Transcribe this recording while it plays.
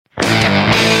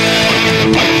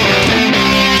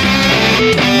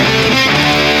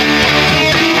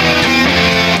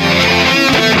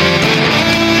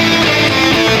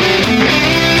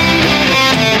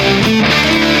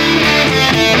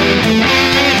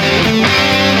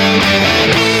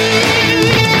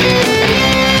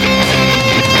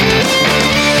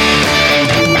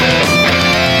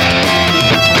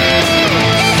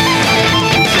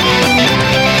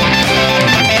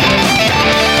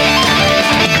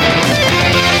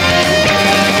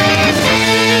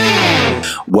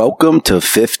Welcome to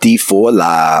 54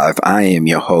 Live. I am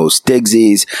your host,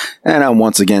 Digsies, and I'm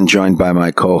once again joined by my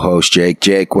co-host, Jake.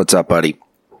 Jake, what's up, buddy?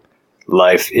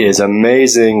 Life is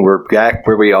amazing. We're back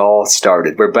where we all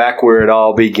started. We're back where it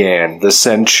all began. The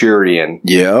Centurion.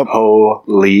 Yep.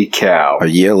 Holy cow. A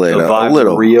year later. A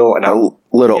little real and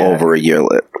over a year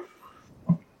later.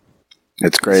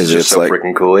 It's crazy. It's so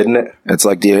freaking cool, isn't it? It's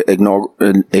like the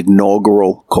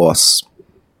inaugural course.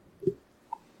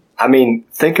 I mean,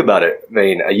 think about it. I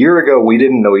mean, a year ago, we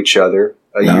didn't know each other.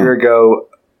 A year ago,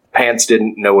 Pants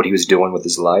didn't know what he was doing with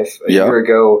his life. A year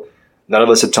ago, none of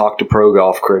us had talked to Pro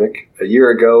Golf Critic. A year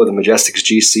ago, the Majestics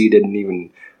GC didn't even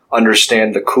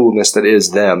understand the coolness that is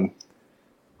them.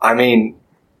 I mean,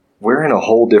 we're in a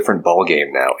whole different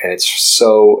ballgame now, and it's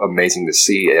so amazing to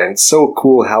see. And it's so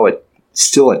cool how it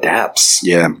still adapts.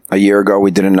 Yeah. A year ago,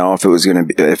 we didn't know if it was going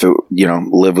to be,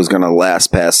 LIV was going to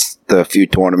last past the few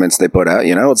tournaments they put out.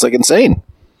 It's like insane.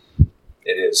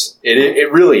 It is. It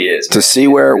really is. To see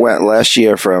where it went last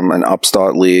year from an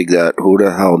upstart league that who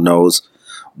the hell knows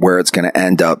where it's going to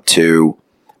end up to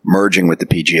merging with the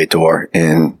PGA Tour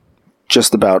in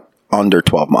just about under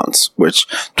 12 months, which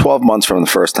 12 months from the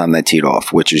first time they teed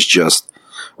off, which is just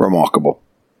remarkable.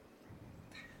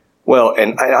 Well,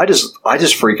 and I just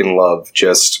freaking love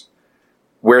just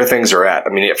where things are at. I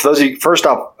mean, for those of you, first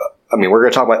off, I mean, we're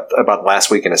going to talk about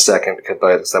last week in a second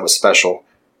because that was special.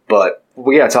 But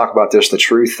we got to talk about the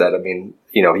truth that, I mean,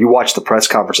 you watch the press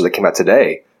conference that came out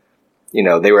today.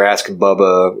 They were asking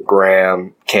Bubba,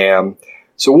 Graham, Cam,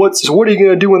 so what are you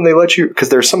going to do when they let you? Because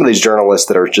there's some of these journalists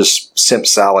that are just simp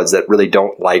salads that really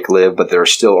don't like LIV, but they're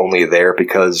still only there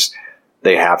because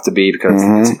they have to be because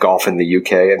it's golf in the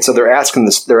UK, and so they're asking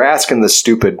the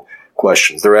stupid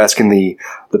questions. They're asking the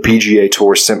PGA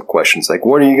Tour simp questions, like,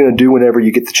 "What are you going to do whenever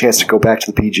you get the chance to go back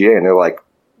to the PGA?" And they're like,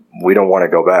 "We don't want to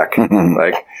go back."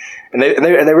 Like, and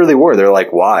they really were. They're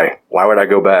like, "Why? Why would I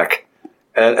go back?"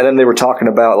 And then they were talking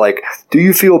about, like, "Do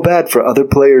you feel bad for other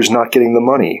players not getting the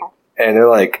money?" And they're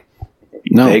like,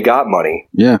 "No, they got money."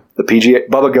 Yeah. The PGA.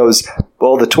 Bubba goes,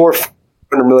 "Well, the tour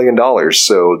 $100 million,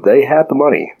 so they had the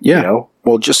money." Yeah.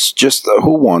 Well, just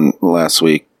who won last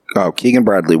week? Oh, Keegan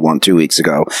Bradley won 2 weeks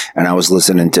ago, and I was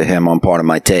listening to him on Part of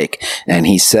My Take, and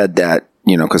he said that,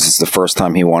 because it's the first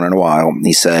time he won in a while.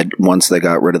 He said once they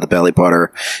got rid of the belly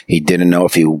putter, he didn't know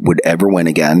if he would ever win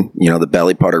again. The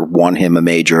belly putter won him a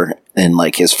major in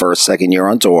like his second year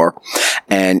on tour.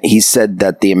 And he said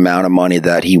that the amount of money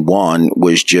that he won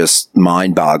was just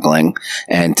mind boggling.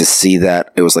 And to see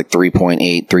that it was like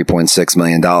 $3.6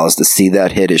 million, to see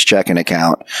that hit his checking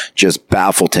account just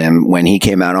baffled him. When he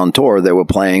came out on tour, they were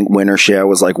playing winner share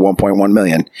was like 1.1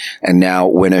 million. And now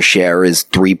winner share is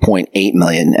 3.8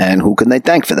 million. And who can they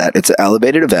thank for that? It's an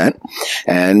elevated event.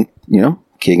 And,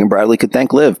 Keegan Bradley could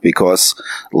thank LIV because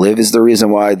LIV is the reason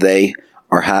why they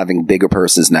are having bigger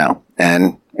purses now.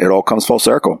 And it all comes full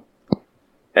circle.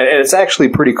 And it's actually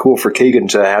pretty cool for Keegan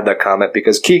to have that comment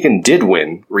because Keegan did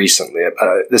win recently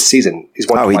this season. He's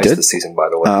won twice this season, by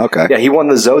the way. Oh, okay. Yeah, he won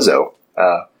the Zozo.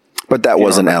 But that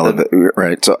wasn't elevated,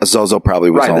 right? So Zozo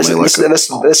probably was only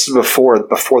this is before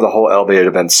the whole elevated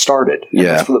event started. And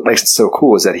that's what makes it so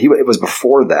cool is that it was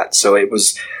before that. So it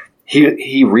was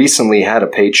he recently had a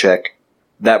paycheck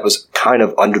that was kind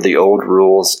of under the old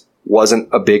rules. Wasn't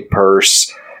a big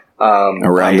purse.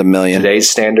 Around $1 million. Today's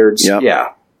standards. Yep.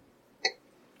 Yeah.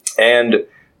 And,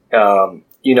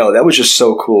 that was just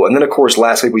so cool. And then, of course,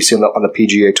 last week we see on the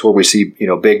PGA Tour, we see,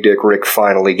 Big Dick Rick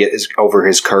finally get over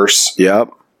his curse. Yep.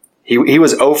 He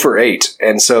was 0 for 8.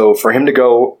 And so for him to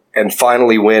go and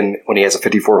finally win when he has a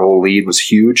 54-hole lead was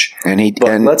huge.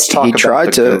 And let's talk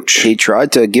about Gooch. He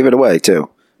tried to give it away, too.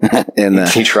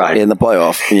 He tried. In the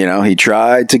playoff. He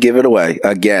tried to give it away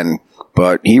again.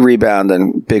 But he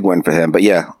rebounded, big win for him. But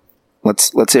yeah,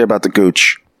 let's hear about the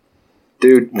Gooch.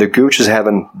 Dude, the Gooch is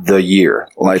having the year.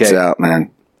 Lights out, man.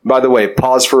 By the way,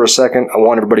 pause for a second. I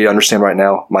want everybody to understand right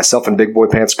now, myself and Big Boy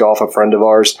Pants Golf, a friend of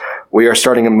ours, we are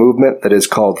starting a movement that is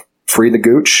called Free the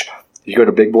Gooch. You go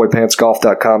to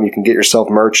bigboypantsgolf.com, you can get yourself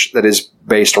merch that is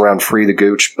based around Free the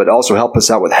Gooch, but also help us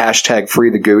out with hashtag Free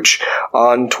the Gooch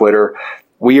on Twitter.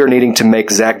 We are needing to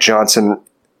make Zach Johnson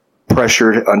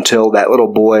pressured until that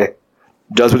little boy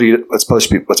does what's supposed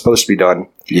to be done.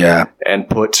 Yeah. And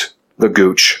put the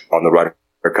Gooch on the Ryder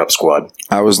Cup squad.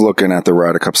 I was looking at the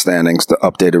Ryder Cup standings, the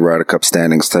updated Ryder Cup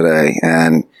standings today,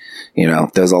 and,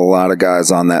 there's a lot of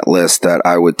guys on that list that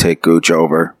I would take Gooch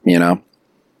over,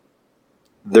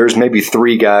 There's maybe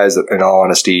 3 guys that, in all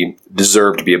honesty,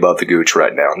 deserve to be above the Gooch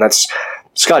right now. And that's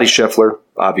Scottie Scheffler,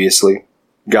 obviously.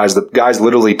 Guys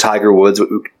literally Tiger Woods,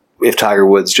 if Tiger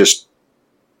Woods just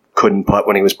couldn't putt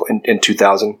when he was in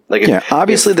 2000.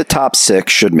 Obviously the top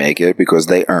 6 should make it because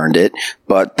they earned it,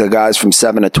 but the guys from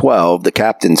 7 to 12, the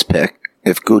captain's pick,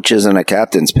 if Gooch isn't a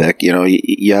captain's pick,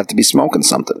 you have to be smoking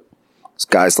something. It's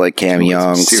guys like Cam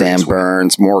Young, Sam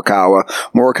Burns, Morikawa.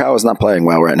 Morikawa's not playing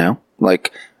well right now.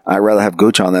 Like, I'd rather have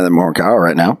Gooch on there than Morikawa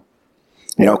right now.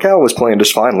 Morikawa was playing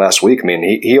just fine last week. I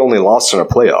mean, he only lost in a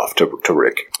playoff to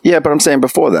Rick. Yeah, but I'm saying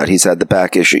before that, he's had the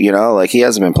back issue. He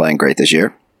hasn't been playing great this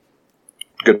year.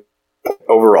 Good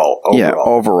overall. Yeah,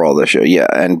 overall this year. Yeah,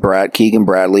 and Keegan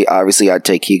Bradley. Obviously, I'd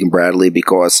take Keegan Bradley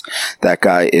because that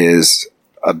guy is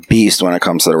a beast when it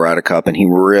comes to the Ryder Cup, and he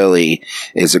really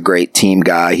is a great team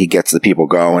guy. He gets the people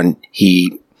going.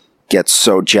 He gets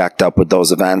so jacked up with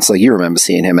those events. Like, you remember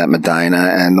seeing him at Medina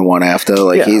and the one after.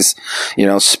 He's,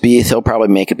 Spieth, he'll probably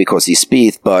make it because he's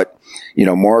Spieth, but,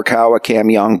 Morikawa, Cam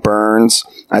Young, Burns,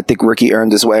 I think Ricky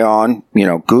earned his way on.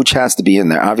 Gooch has to be in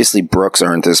there. Obviously, Brooks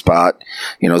earned his spot.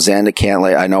 Xander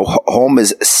Cantlay, I know Holm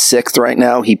is 6th right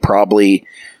now. He probably,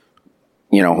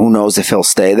 who knows if he'll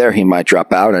stay there. He might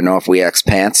drop out. I know if we ask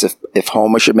Pants if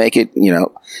Homer should make it,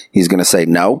 he's going to say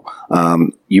no.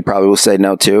 You probably will say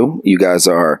no too. You guys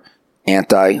are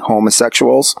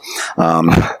anti-homosexuals. I'm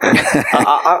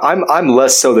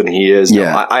less so than he is.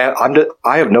 Yeah.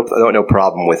 I have no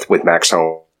problem with Max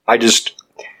Homa.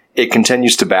 It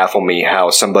continues to baffle me how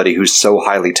somebody who's so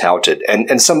highly touted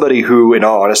and somebody who, in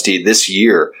all honesty, this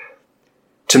year,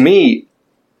 to me,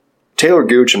 Talor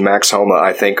Gooch and Max Homa,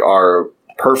 I think, are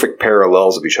perfect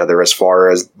parallels of each other as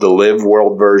far as the LIV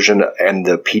World version and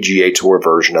the PGA Tour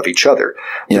version of each other.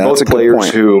 They're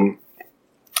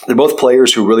both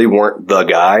players who really weren't the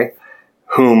guy,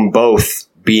 whom both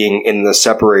being in the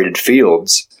separated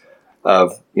fields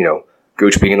of,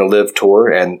 Gooch being in the LIV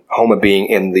Tour and Homa being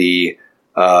in the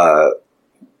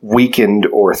weakened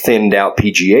or thinned out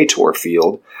PGA Tour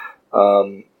field.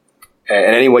 And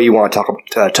any way you want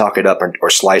to talk it up or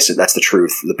slice it, that's the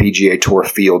truth. The PGA Tour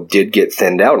field did get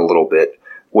thinned out a little bit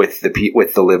with the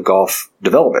LIV Golf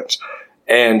development.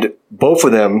 And both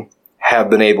of them have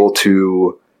been able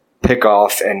to pick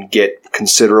off and get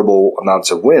considerable amounts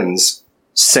of wins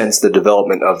since the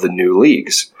development of the new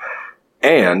leagues.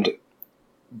 And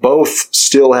both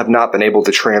still have not been able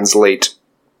to translate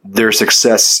their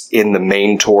success in the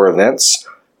main tour events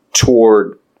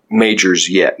toward majors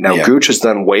yet. Now, Gooch has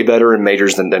done way better in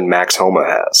majors than Max Homa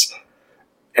has.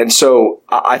 And so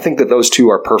I think that those two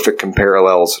are perfect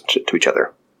parallels to each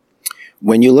other.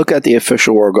 When you look at the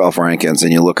official World Golf rankings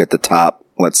and you look at the top,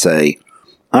 let's say,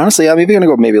 honestly, I'm even going to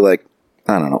go maybe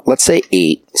let's say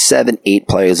 8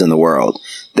 players in the world.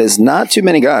 There's not too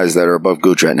many guys that are above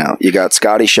Gooch right now. You got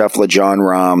Scottie, Scheffler, Jon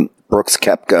Rahm, Brooks,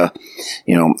 Koepka.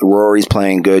 Rory's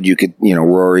playing good. You could,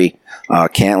 Rory,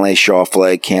 Cantlay,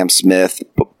 Schauffele, Cam Smith.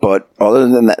 But other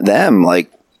than them,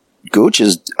 Gooch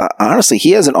is, honestly,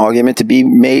 he has an argument to be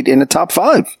made in the top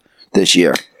 5 this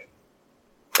year.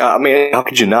 How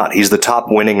could you not? He's the top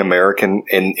winning American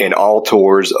in all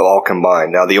tours, all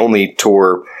combined. Now, the only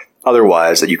tour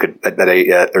otherwise that you could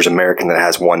there's an American that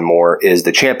has one more is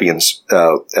the Champions,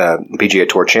 the PGA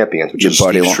Tour Champions, which is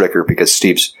Steve Stricker because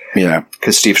Steve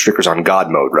Stricker's on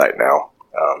God mode right now.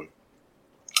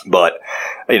 But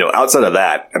outside of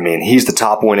that, he's the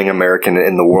top winning American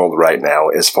in the world right now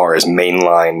as far as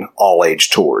mainline all age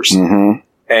tours,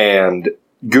 and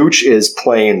Gooch is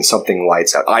playing something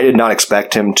lights out. I did not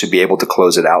expect him to be able to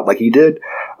close it out like he did.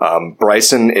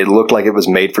 Bryson, it looked like it was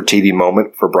made for TV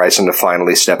moment for Bryson to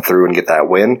finally step through and get that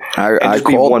win. I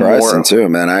called Bryson too,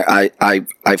 man.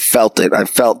 I felt it. I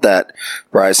felt that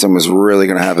Bryson was really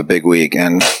going to have a big week,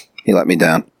 and he let me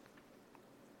down.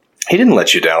 He didn't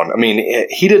let you down.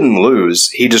 He didn't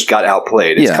lose. He just got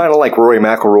outplayed. It's kind of like Rory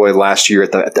McIlroy last year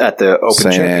at the Open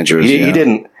St. Andrews. He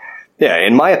didn't. Yeah,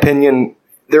 in my opinion,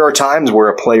 there are times where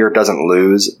a player doesn't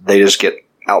lose; they just get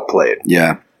outplayed.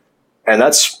 Yeah. And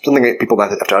that's something that people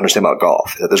have to understand about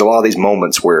golf. That there's a lot of these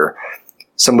moments where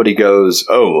somebody goes,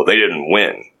 "Oh, they didn't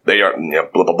win. They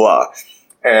aren't, blah, blah, blah."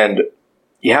 And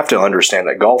you have to understand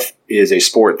that golf is a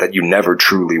sport that you never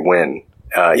truly win.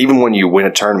 Even when you win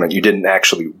a tournament, you didn't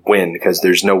actually win because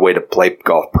there's no way to play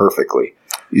golf perfectly.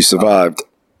 You survived.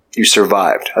 You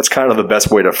survived. That's kind of the best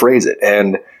way to phrase it.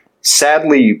 And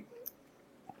sadly,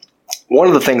 one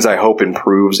of the things I hope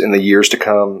improves in the years to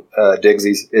come,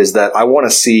 Digsies, is that I want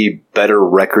to see better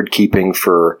record keeping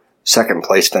for second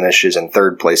place finishes and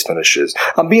third place finishes.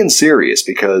 I'm being serious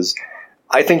because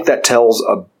I think that tells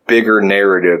a bigger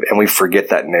narrative, and we forget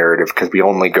that narrative because we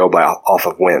only go off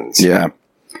of wins. Yeah.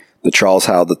 The Charles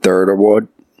Howell III award?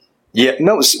 Yeah,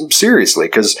 no, seriously,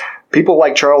 because people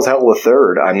like Charles Howell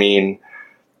III,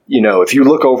 if you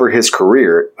look over his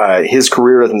career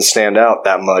doesn't stand out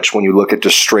that much when you look at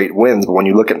just straight wins. But when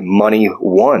you look at money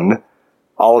won,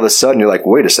 all of a sudden you're like,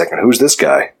 wait a second, who's this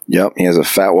guy? Yep, he has a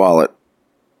fat wallet.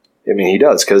 I mean, he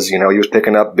does, because, he was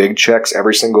picking up big checks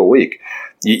every single week.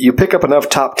 You pick up enough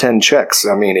top 10 checks,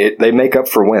 I mean, they make up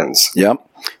for wins. Yep.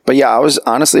 But yeah, I was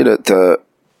honestly, to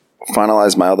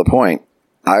finalize my other point,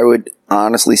 I would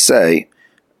honestly say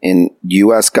in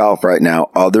U.S. golf right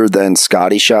now, other than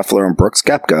Scottie, Scheffler, and Brooks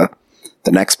Koepka,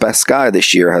 the next best guy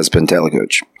this year has been Talor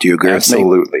Gooch. Do you agree with me?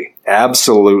 Absolutely.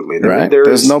 Absolutely. Right?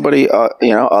 There's nobody,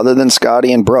 other than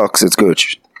Scottie and Brooks, it's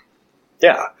Gooch.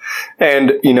 Yeah.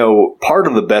 And, part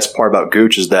of the best part about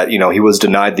Gooch is that, he was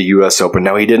denied the U.S. Open.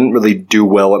 Now, he didn't really do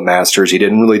well at Masters. He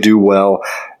didn't really do well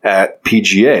at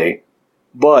PGA.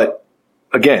 But,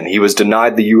 again, he was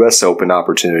denied the U.S. Open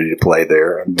opportunity to play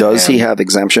there. Does he have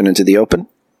exemption into the Open?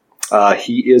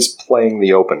 He is playing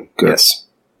the Open. Good. Yes.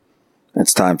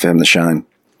 It's time for him to shine.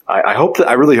 I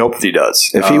really hope that he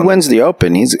does. If he wins the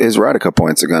Open, his Ryder Cup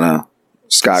points are going to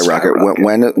skyrocket.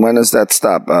 When does that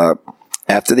stop?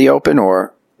 After the Open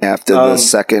or after the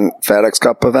second FedEx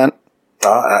Cup event?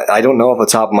 I don't know off the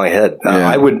top of my head. Yeah.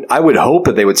 I would hope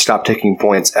that they would stop taking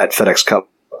points at FedEx Cup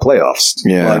playoffs.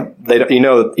 Yeah, they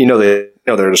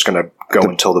they're just going to go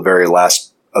until the very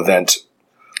last event.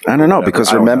 I don't know,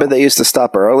 because remember they used to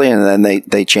stop early, and then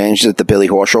they changed it to Billy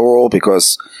Horschel rule,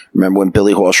 because remember when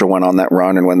Billy Horschel went on that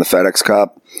run and won the FedEx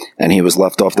Cup, and he was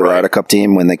left off the Ryder Cup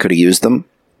team when they could have used him?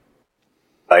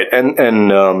 Right,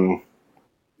 and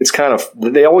it's kind of,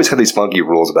 they always have these funky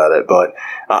rules about it, but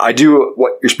I do,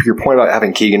 what your point about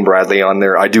having Keegan Bradley on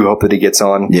there, I do hope that he gets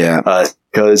on. Yeah.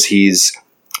 Because he's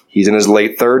in his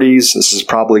late 30s. This is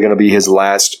probably going to be his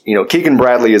last, Keegan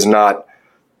Bradley is not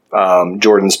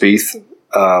Jordan Spieth.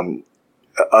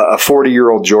 A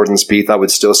 40-year-old Jordan Spieth, I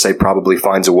would still say, probably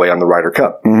finds a way on the Ryder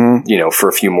Cup, for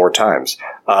a few more times.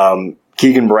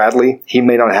 Keegan Bradley, he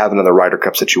may not have another Ryder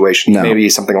Cup situation. No. Maybe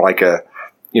something like a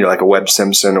Webb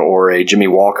Simpson or a Jimmy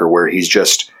Walker, where he's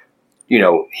just,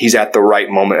 he's at the right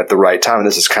moment at the right time. And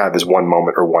this is kind of his one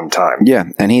moment or one time. Yeah.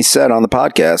 And he said on the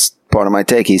podcast, part of my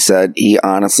take, he said he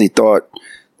honestly thought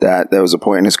that there was a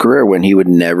point in his career when he would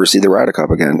never see the Ryder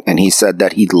Cup again. And he said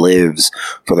that he lives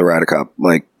for the Ryder Cup.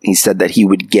 Like, he said that he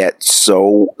would get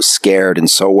so scared and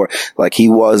so, like, he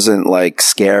wasn't like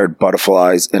scared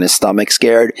butterflies in his stomach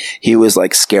scared. He was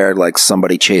like scared like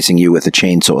somebody chasing you with a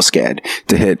chainsaw scared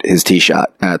to hit his tee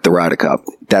shot at the Ryder Cup.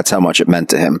 That's how much it meant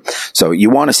to him. So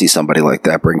you want to see somebody like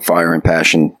that bring fire and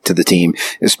passion to the team,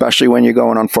 especially when you're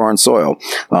going on foreign soil.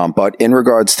 But in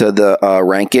regards to the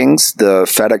rankings, the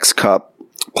FedEx Cup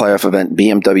playoff event,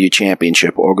 BMW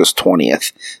Championship, August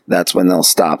 20th. That's when they'll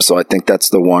stop. So I think that's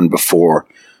the one before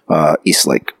East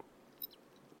Lake.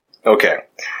 Okay.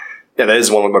 Yeah, that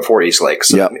is one before East Lake.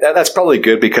 So yep. That's probably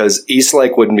good, because East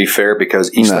Lake wouldn't be fair,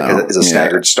 because East Lake is a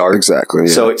staggered start. Exactly.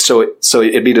 Yeah. So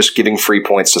it'd be just giving free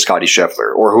points to Scottie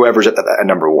Scheffler or whoever's at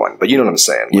number one. But you know what I'm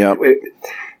saying? Yeah.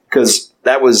 Because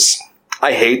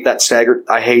I hate that staggered.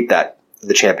 I hate that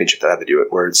the championship that I have to do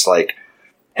it, where it's like,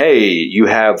 hey, you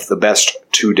have the best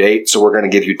to date, so we're going to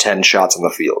give you 10 shots on the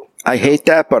field. I hate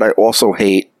that, but I also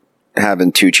hate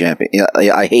having two champions.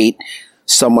 I hate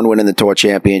someone winning the Tour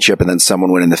Championship and then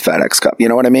someone winning the FedEx Cup. You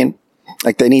know what I mean?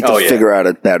 Like, they need to figure out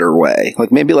a better way.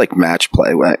 Like, maybe like match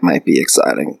play might be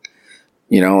exciting.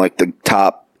 Like the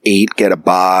top 8 get a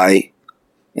bye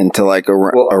into like a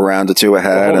round or two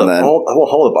ahead.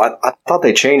 Hold up. I thought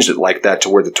they changed it like that to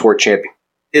where the Tour Champion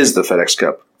is the FedEx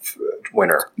Cup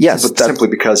winner. Yes, simply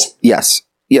because. Yes,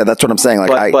 yeah, that's what I'm saying.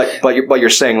 Like, but you're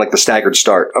saying like the staggered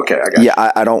start. Okay, I got.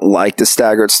 Yeah, I don't like the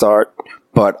staggered start,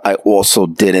 but I also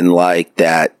didn't like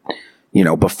that.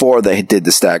 Before they did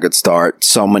the staggered start,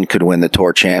 someone could win the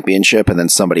Tour Championship and then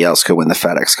somebody else could win the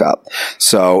FedEx Cup.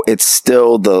 So it's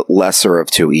still the lesser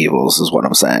of two evils, is what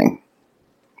I'm saying.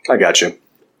 I got you.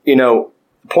 The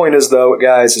point is, though,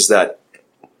 guys, is that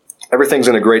everything's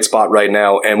in a great spot right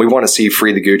now, and we want to see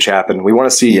Free the Gooch happen. We want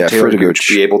to see Talor Gooch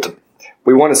be able to.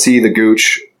 We want to see the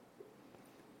Gooch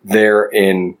there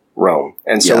in Rome,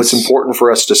 and so it's important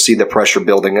for us to see the pressure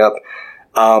building up.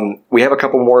 We have a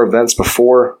couple more events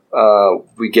before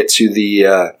we get to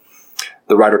the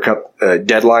Ryder Cup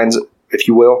deadlines, if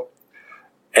you will,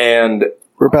 and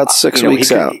we're about 6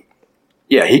 weeks out.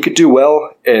 Yeah, he could do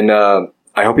well, and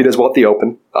I hope he does well at the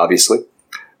Open. Obviously,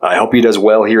 I hope he does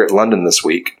well here at London this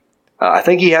week. I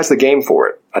think he has the game for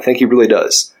it. I think he really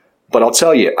does. But I'll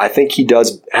tell you, I think he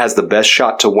has the best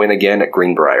shot to win again at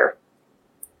Greenbrier.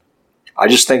 I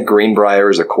just think Greenbrier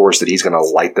is a course that he's going to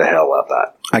light the hell up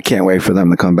at. I can't wait for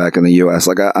them to come back in the U.S.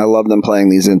 Like, I love them playing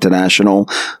these international,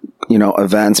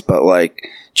 events, but like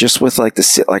just with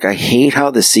like I hate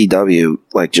how the CW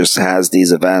like just has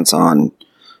these events on,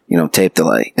 tape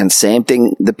delay. And same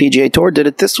thing, the PGA Tour did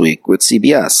it this week with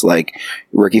CBS. Like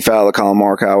Ricky Fowler, Colin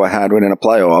Morikawa had one in a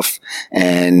playoff,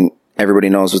 and everybody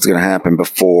knows what's going to happen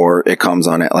before it comes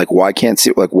on it. Like, why can't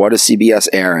what is CBS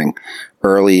airing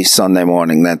early Sunday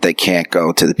morning that they can't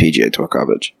go to the PGA Tour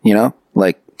coverage?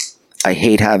 Like, I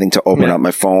hate having to open up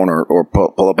my phone or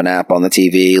pull up an app on the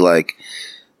TV.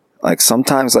 Like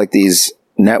sometimes like these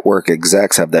network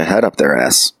execs have their head up their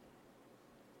ass.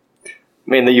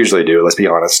 I mean, they usually do, let's be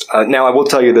honest. Now, I will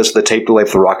tell you this, the tape delay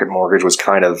for the Rocket Mortgage was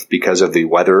kind of because of the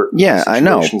weather. Yeah, I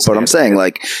know. But I'm saying,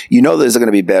 like, there's going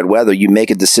to be bad weather. You make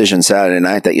a decision Saturday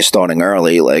night that you're starting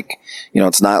early. Like,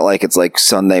 it's not like it's like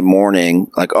Sunday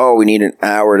morning, like, oh, we need an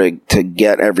hour to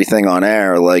get everything on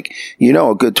air. Like,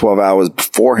 a good 12 hours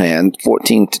beforehand,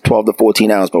 12 to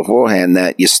 14 hours beforehand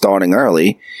that you're starting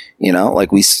early. Like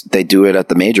they do it at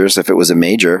the majors. If it was a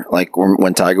major, like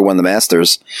when Tiger won the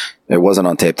Masters, it wasn't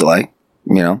on tape delay.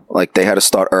 Like they had to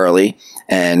start early,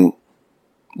 and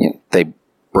they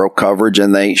broke coverage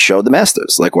and they showed the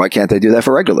Masters. Like, why can't they do that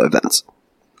for regular events?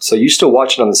 So you still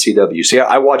watch it on the CW? See,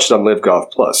 I watched it on LIV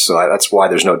Golf Plus, so that's why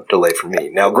there's no delay for me.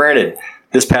 Now, granted,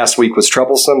 this past week was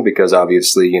troublesome because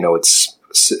obviously, it's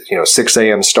 6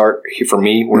 a.m. start for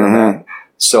me where I'm at.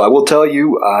 So I will tell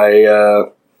you,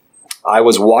 I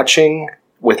was watching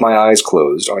with my eyes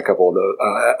closed on a couple of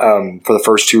the for the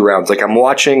first two rounds. Like, I'm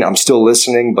watching, I'm still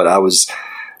listening, but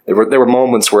there were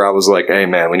moments where I was like, hey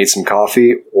man, we need some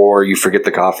coffee, or you forget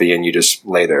the coffee and you just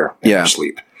lay there and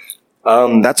sleep.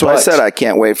 That's why I said I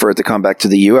can't wait for it to come back to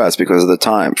the US because of the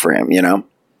time frame,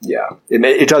 Yeah,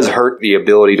 it does hurt the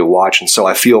ability to watch, and so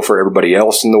I feel for everybody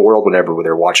else in the world whenever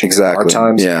they're watching at our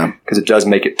times, because it does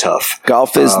make it tough.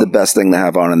 Golf is the best thing to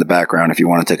have on in the background if you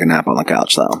want to take a nap on the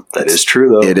couch, though. That is true,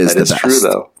 though. It is the best. True,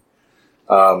 though.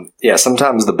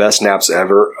 Sometimes the best naps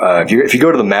ever. If you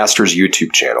go to the Masters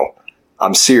YouTube channel,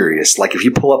 I'm serious. Like, if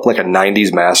you pull up like a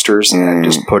 90s Masters and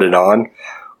just put it on,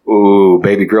 ooh,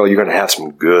 baby girl, you're going to have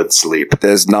some good sleep.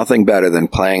 There's nothing better than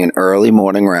playing an early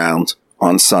morning round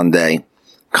on Sunday,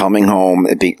 coming home,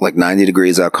 it'd be like 90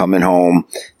 degrees out, coming home,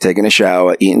 taking a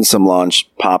shower, eating some lunch,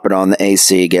 popping on the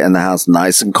AC, getting the house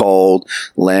nice and cold,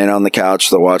 laying on the couch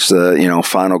to watch the,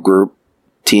 final group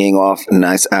teeing off, a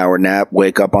nice hour nap,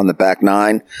 wake up on the back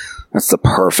nine. That's the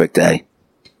perfect day.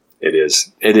 It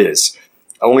is. It is.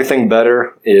 Only thing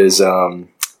better is,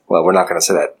 we're not going to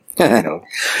say that.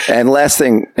 And last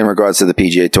thing in regards to the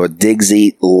PGA Tour,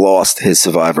 Digsy lost his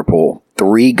survivor pool.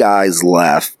 3 guys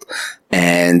left,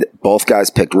 and both guys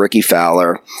picked Ricky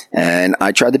Fowler. And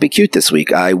I tried to be cute this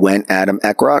week. I went Adam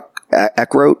Eckroat.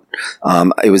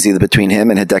 It was either between him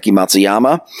and Hideki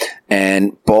Matsuyama,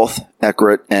 and both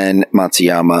Eckroat and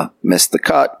Matsuyama missed the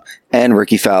cut, and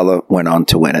Ricky Fowler went on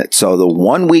to win it. So the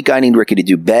 1 week I need Ricky to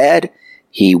do bad,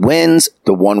 he wins.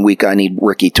 The 1 week I need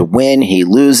Ricky to win, he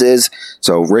loses.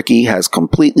 So Ricky has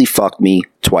completely fucked me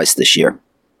twice this year.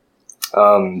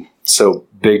 So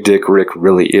Big Dick Rick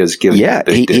really is giving. Yeah,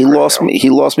 he lost me. He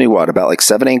lost me what, about like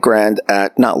 $7-8 grand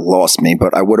at, not lost me,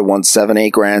 but I would have won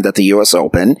 $7-8 grand at the U.S.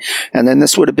 Open, and then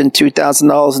this would have been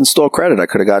 $2,000 in store credit. I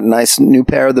could have got a nice new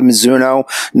pair of the Mizuno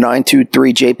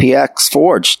 923 JPX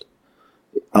forged.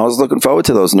 I was looking forward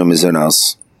to those new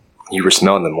Mizunos. You were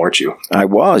smelling them, weren't you? I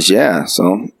was, yeah.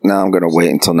 So now I'm going to wait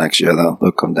until next year, though.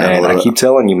 They'll come down. And I keep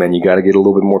telling you, man, you got to get a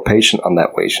little bit more patient on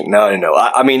that waiting. No.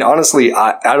 I mean, honestly,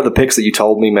 out of the picks that you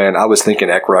told me, man, I was thinking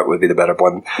Eckroat would be the better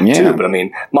one, too. But I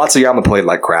mean, Matsuyama played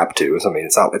like crap, too. So, I mean,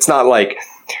 it's not like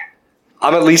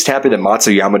I'm at least happy that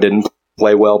Matsuyama didn't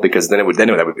play well, because then it would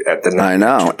I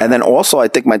know. And then also, I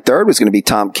think my third was going to be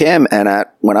Tom Kim, and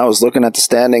when I was looking at the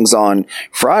standings on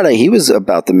Friday, he was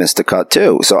about to miss the cut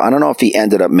too. So I don't know if he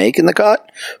ended up making the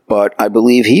cut, but I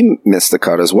believe he missed the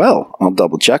cut as well. I'll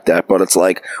double check that, but it's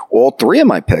like all 3 of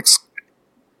my picks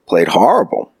played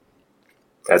horrible.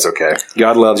 That's okay.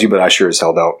 God loves you, but I sure as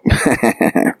hell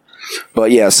don't.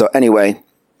 But yeah, so anyway,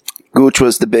 Gooch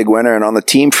was the big winner, and on the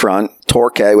team front,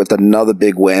 Torquay with another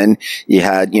big win. You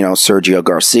had, Sergio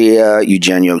Garcia,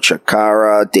 Eugenio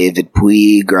Chacarra, David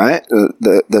Puig, right?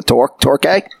 The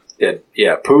Torquay?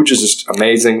 Yeah, Puig is just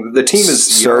amazing. The team is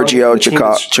Sergio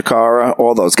Chacarra,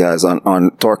 all those guys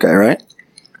on Torquay, right?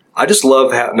 I just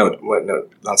love how no,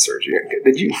 not Sergio.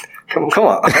 Did you come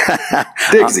on?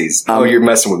 Digsies. You're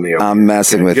messing with me. I'm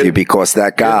messing with you because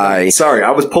that guy. Sorry,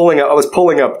 I was pulling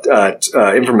up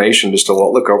information just to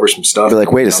look over some stuff. Be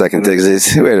like, wait a second,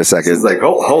 Digsies. Wait a second. It's like,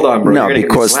 hold on, bro. No,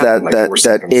 because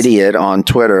that idiot on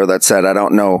Twitter that said, I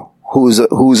don't know who's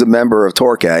a member of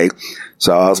Torquay.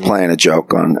 So I was playing a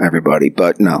joke on everybody,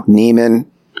 but no, Niemann,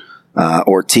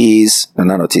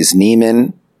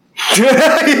 Niemann,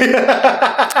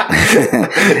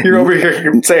 You're over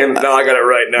here saying, no, I got it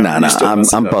right now. No,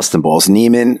 I'm busting balls.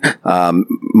 Niemann,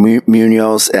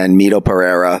 Munoz, and Mito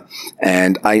Pereira.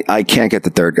 And I can't get the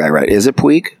third guy right. Is it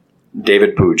Puig?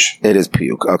 David Puig. It is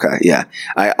Puig. Okay, yeah.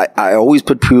 I always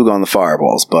put Puig on the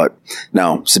fireballs, but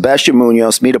no. Sebastian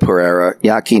Munoz, Mito Pereira,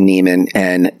 Joaquin Niemann,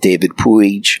 and David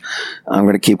Puig. I'm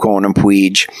going to keep calling him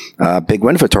Puig. Big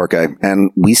win for Torquay.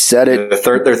 And we said it.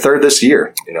 They're third this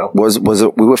year, you know. Was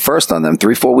it? We were first on them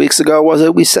 3-4 weeks ago, was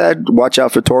it? We said, watch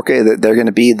out for Torquay, that they're going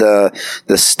to be the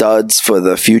studs for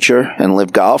the future in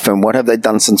LIV Golf. And what have they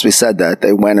done since we said that?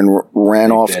 They went and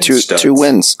ran off two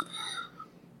wins.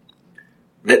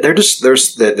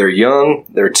 They're young,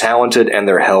 they're talented, and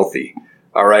they're healthy.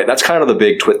 All right, that's kind of the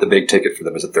big ticket for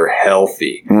them is that they're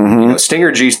healthy. Mm-hmm. You know,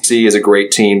 Stinger GC is a great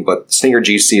team, but Stinger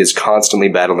GC is constantly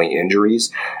battling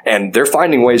injuries, and they're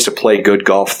finding ways to play good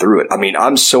golf through it. I mean,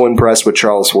 I'm so impressed with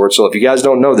Charles Schwartzel. If you guys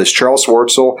don't know this, Charles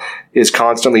Schwartzel is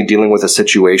constantly dealing with a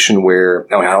situation where,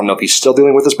 I don't know if he's still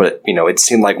dealing with this, but you know, it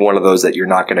seemed like one of those that you're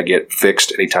not going to get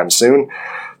fixed anytime soon.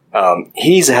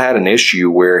 He's had an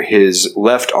issue where his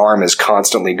left arm is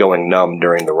constantly going numb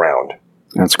during the round.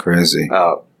 That's crazy.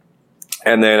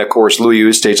 And then, of course, Louis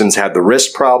Oosthuizen's had the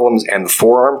wrist problems and the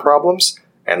forearm problems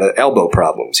and the elbow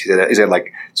problems. He's had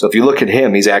like, so if you look at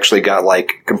him, he's actually got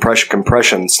like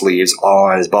compression sleeves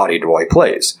on his body while he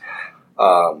plays.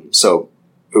 So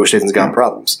Oosthuizen's got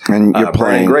problems. And you're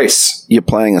playing Grace. You're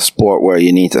playing a sport where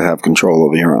you need to have control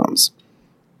over your arms.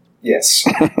 Yes.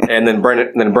 And then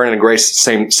Brennan and Grace,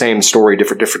 same story,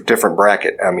 different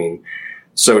bracket. I mean,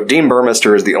 so Dean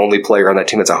Burmester is the only player on that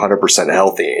team that's 100%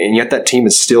 healthy, and yet that team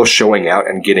is still showing out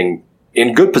and getting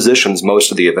in good positions most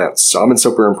of the events. So I'm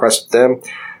super impressed with them.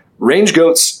 Range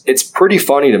Goats, it's pretty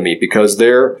funny to me because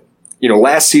they're, you know,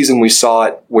 last season we saw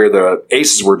it where the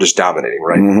aces were just dominating,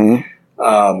 right?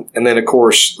 Mm-hmm. And then, of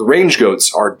course, the Range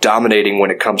Goats are dominating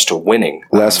when it comes to winning.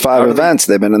 Last 5 events,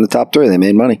 they've been in the top 3. They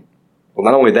made money. Well,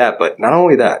 not only that.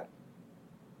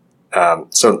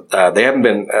 They haven't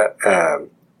been.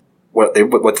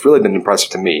 What's really been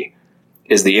impressive to me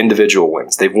is the individual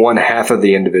wins. They've won half of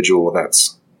the individual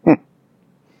events.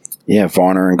 Yeah,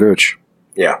 Varner and Gooch.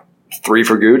 Yeah, 3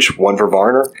 for Gooch, 1 for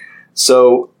Varner.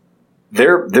 So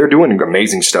they're doing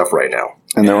amazing stuff right now.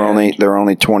 And they're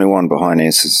only 21 behind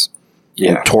aces.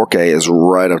 Yeah, and Torquay is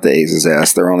right up the aces'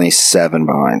 ass. They're only 7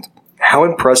 behind. How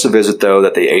impressive is it, though,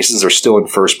 that the Aces are still in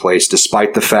first place,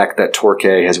 despite the fact that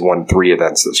Torquay has won 3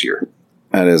 events this year?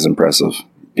 That is impressive.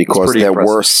 Because their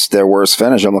worst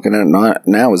finish, I'm looking at it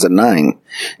now, is a 9.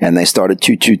 And they started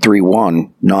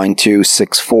 2-2-3-1, 9-2,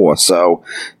 6-4. So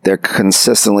they're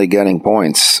consistently getting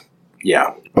points.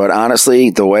 Yeah. But honestly,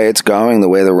 the way it's going, the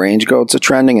way the Range Goats are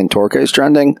trending and Torquay's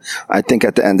trending, I think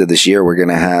at the end of this year we're going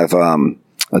to have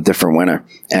a different winner.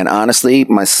 And honestly,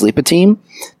 my sleeper team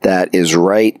that is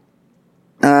right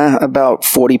about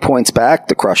 40 points back,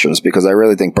 the Crushers, because I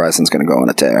really think Bryson's going to go on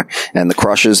a tear. And the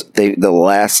Crushers, the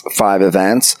last 5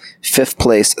 events, 5th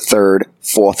place, 3rd,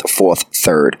 4th,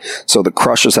 3rd. So the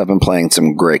Crushers have been playing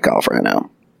some great golf right now.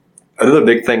 Another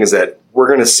big thing is that we're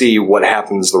going to see what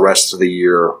happens the rest of the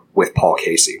year with Paul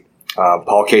Casey.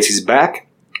 Paul Casey's back.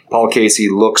 Paul Casey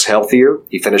looks healthier.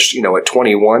 He finished, at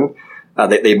 21.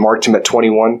 They marked him at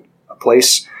 21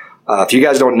 place. If you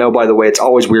guys don't know, by the way, it's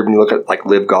always weird when you look at like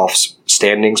LIV Golf's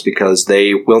standings because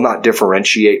they will not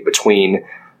differentiate between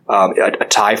a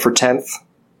tie for 10th.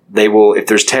 They will, if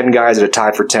there's 10 guys at a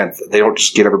tie for 10th, they don't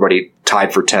just give everybody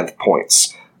tied for 10th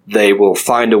points. They will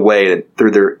find a way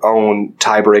through their own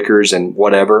tiebreakers and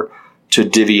whatever to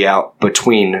divvy out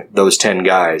between those 10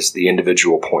 guys the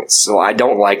individual points. So I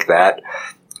don't like that.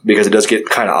 Because it does get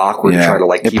kind of awkward to try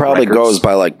to keep it probably records. Goes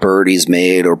by like birdies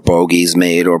made or bogeys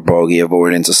made or bogey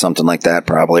avoidance or something like that,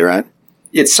 probably, right?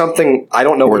 It's something, I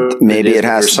don't know. Or maybe it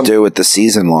has to do with the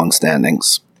season long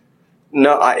standings.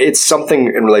 No, it's something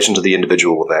in relation to the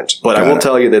individual event. But I will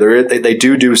tell you that they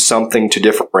do something to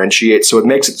differentiate. So it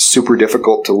makes it super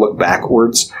difficult to look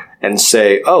backwards and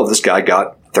say, oh, this guy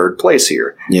got 3rd place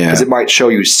here. Yeah. Because it might show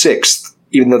you 6th,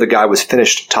 even though the guy was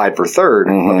finished tied for 3rd.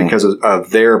 Mm-hmm. But because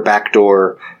of their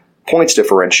backdoor points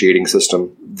differentiating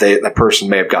system, that person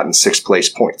may have gotten 6th place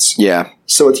points. Yeah.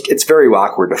 So it's very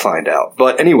awkward to find out.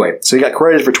 But anyway, so he got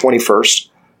credited for 21st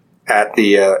at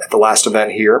the last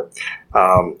event here,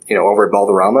 over at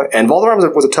Valderrama. And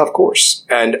Valderrama was a tough course.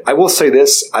 And I will say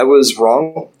this, I was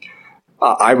wrong.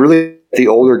 I really thought the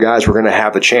older guys were going to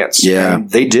have a chance. Yeah. And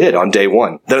they did on day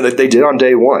 1. They did on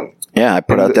day 1. Yeah, I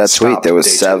put out that tweet. There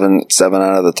was 7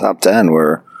 out of the top 10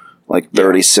 were like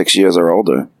 36 years or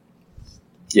older.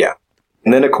 Yeah.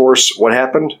 And then, of course, what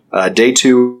happened? Day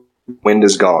 2, wind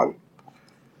is gone.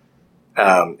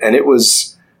 And it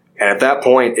was And at that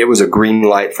point, it was a green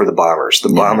light for the Bombers. The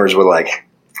Bombers were like,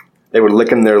 they were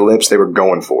licking their lips. They were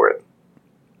going for it.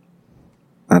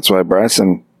 That's why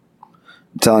Bryson,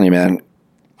 I'm telling you, man,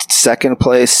 second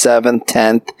place, 7th,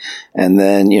 10th, and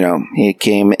then, he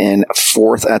came in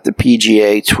 4th at the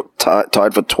PGA,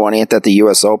 tied for 20th at the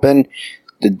U.S. Open.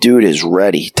 The dude is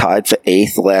ready. Tied for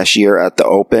 8th last year at the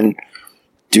Open.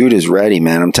 Dude is ready,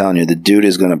 man. I'm telling you, the dude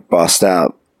is going to bust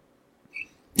out.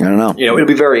 I don't know. It'll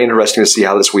be very interesting to see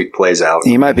how this week plays out.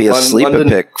 He might be a sleeper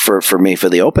pick for me for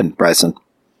the Open, Bryson.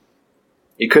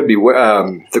 He could be.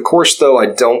 The course, though,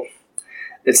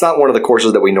 it's not one of the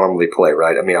courses that we normally play,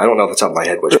 right? I mean, I don't know off the top of my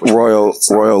head which Royal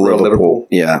Liverpool.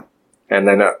 Yeah. And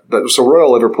then, so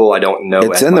Royal Liverpool, I don't know.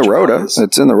 It's in the Rota.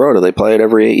 It's in the Rota. They play it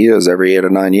every 8 years, every 8 or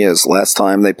 9 years. Last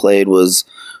time they played was,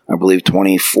 I believe,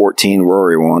 2014.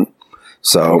 Rory won.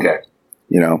 So,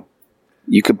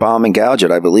 you could bomb and gouge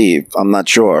it, I believe. I'm not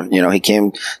sure. He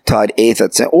came tied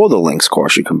 8th at or the links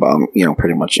course. You can bomb,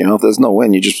 pretty much. If there's no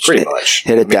win, you just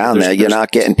hit it down there. You're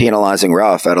not getting penalizing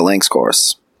rough at a links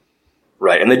course.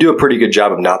 Right, and they do a pretty good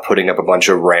job of not putting up a bunch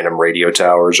of random radio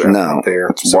towers out there.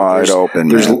 It's wide open.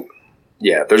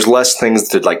 There's less things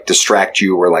to distract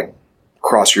you or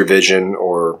cross your vision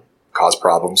or cause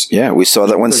problems. Yeah, we saw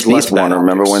that when Spieth won.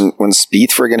 Remember when Spieth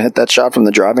friggin' hit that shot from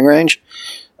the driving range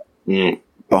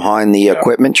behind the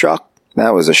equipment truck?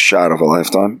 That was a shot of a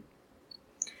lifetime.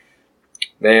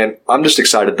 Man, I'm just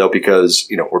excited though because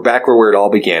we're back where it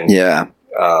all began. Yeah,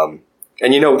 and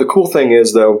the cool thing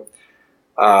is though.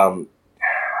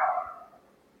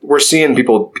 We're seeing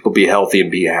people be healthy and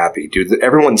be happy, dude.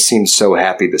 Everyone seems so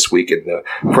happy this week in the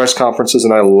press conferences,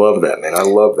 and I love that, man. I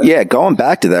love that. Yeah, going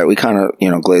back to that, we kind of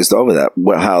glazed over that.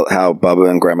 How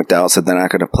Bubba and Graham McDowell said they're not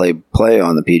going to play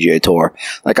on the PGA Tour.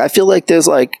 I feel like there's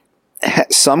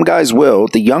some guys will,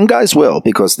 the young guys will,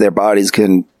 because their bodies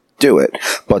can do it.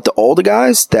 But the older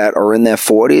guys that are in their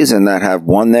 40s and that have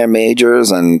won their majors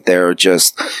and they're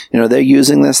just, they're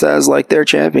using this as their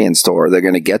Champions Tour. They're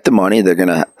going to get the money. They're going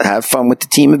to have fun with the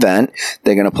team event.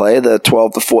 They're going to play the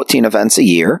 12 to 14 events a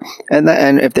year. And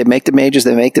if they make the majors,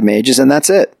 they make the majors, and that's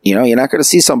it. You're not going to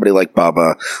see somebody like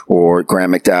Bubba or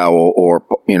Graham McDowell or,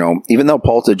 even though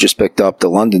Poulter just picked up the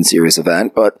London Series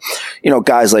event, but,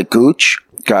 guys like Gooch,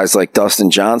 guys like Dustin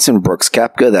Johnson, Brooks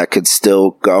Koepka that could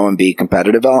still go and be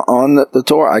competitive on the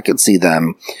tour. I could see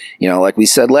them, like we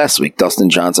said last week, Dustin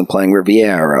Johnson playing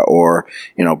Riviera or,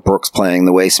 Brooks playing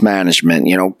the Waste Management,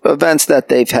 events that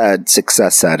they've had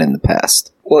success at in the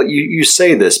past. Well, you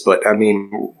say this, but I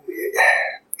mean,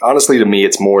 honestly, to me,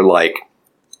 it's more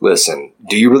listen,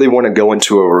 do you really want to go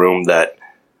into a room that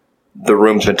the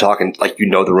room's been talking,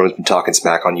 the room's been talking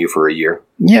smack on you for a year?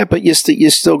 Yeah, but you're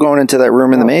still going into that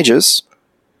room in the majors.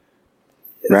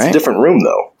 It's a different room,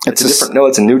 though. It's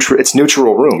a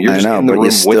neutral room. You're just in the room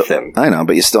with them. I know,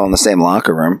 but you're still in the same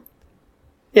locker room.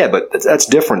 Yeah, but that's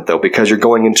different, though, because you're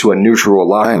going into a neutral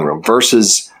locker room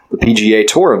versus the PGA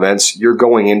Tour events. You're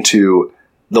going into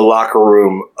the locker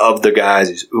room of the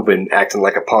guys who've been acting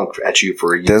like a punk at you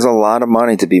for a year. There's a lot of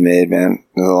money to be made, man.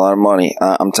 There's a lot of money.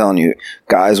 I'm telling you,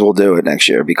 guys will do it next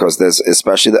year because there's,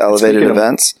 especially the elevated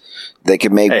events, they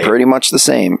could make pretty much the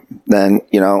same. Then,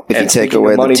 if you take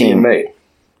away the team.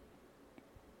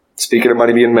 Speaking of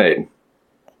money being made,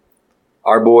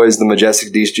 our boys, the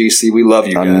Majestic DGC, we love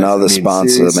you guys. Another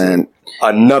sponsor, man.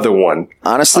 Another one.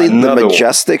 Honestly, the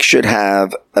Majestic should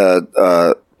have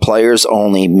a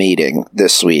players-only meeting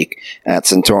this week at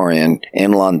Centurion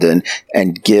in London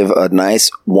and give a nice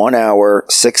 1 hour,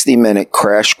 60-minute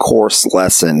crash course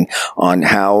lesson on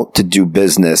how to do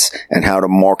business and how to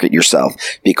market yourself,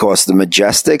 because the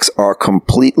Majestics are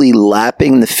completely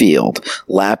lapping the field,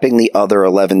 lapping the other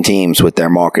 11 teams with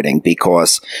their marketing,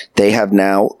 because they have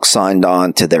now signed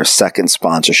on to their second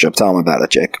sponsorship. Tell them about it,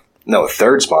 Jake. No,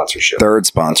 third sponsorship. Third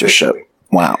sponsorship.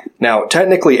 Wow. Now,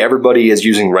 technically, everybody is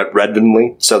using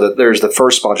Redvinly, so that there's the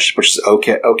first sponsorship, which is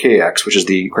OKX, which is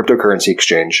the cryptocurrency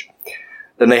exchange.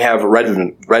 Then they have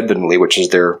Redvinly, which is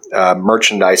their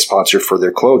merchandise sponsor for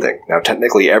their clothing. Now,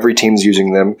 technically, every team's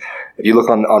using them. If you look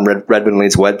on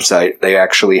Redvinly's website, they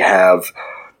actually have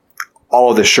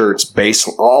all of the shirts,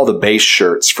 all the base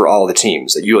shirts for all the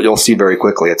teams that you'll see very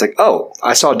quickly. It's oh,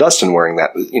 I saw Dustin wearing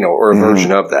that, or a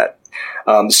version of that.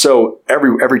 So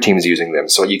every team is using them.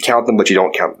 So you count them, but you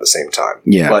don't count them at the same time.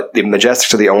 Yeah. But the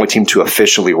Majestics are the only team to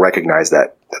officially recognize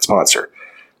that sponsor.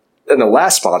 And the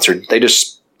last sponsor they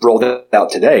just rolled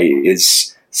out today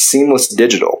is Seamless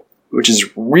Digital, which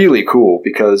is really cool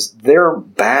because their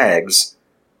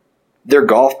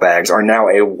golf bags are now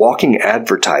a walking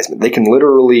advertisement. They can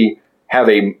literally have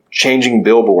a changing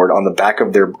billboard on the back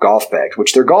of their golf bags,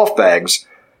 which their golf bags,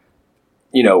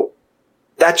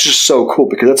 that's just so cool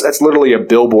because that's literally a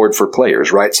billboard for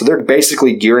players, right? So they're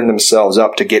basically gearing themselves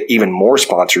up to get even more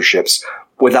sponsorships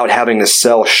without having to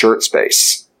sell shirt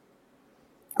space.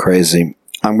 Crazy.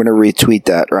 I'm going to retweet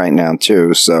that right now,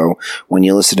 too. So when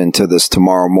you're listening to this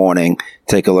tomorrow morning,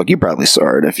 take a look. You probably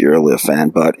saw it if you're a LIV fan,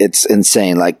 but it's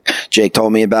insane. Like, Jake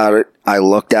told me about it. I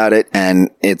looked at it, and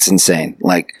it's insane.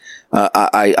 Like,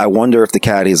 I wonder if the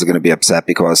caddies are going to be upset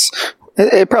because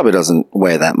it probably doesn't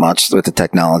weigh that much with the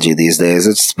technology these days.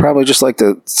 It's probably just like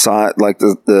the side, like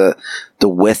the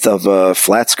width of a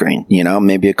flat screen, you know,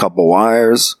 maybe a couple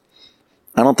wires.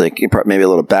 I don't think maybe a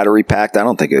little battery packed. I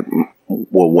don't think it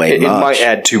will weigh much. It might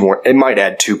add 2 more. It might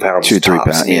add 2 pounds. 2-3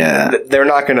 pounds. Yeah, they're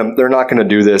not gonna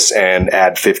do this and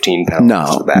add 15 pounds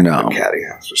to the back of the caddy.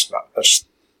 It's just not. That's just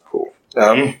cool.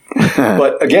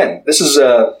 But again, this is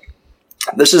the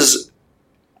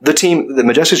team. The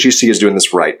Majestics GC is doing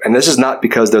this right, and this is not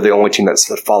because they're the only team that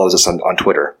follows us on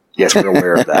Twitter. Yes, we're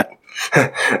aware of that. They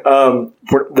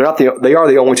are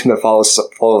the only team that follow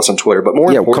us on Twitter. But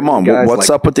more, come on, what's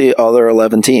up with the other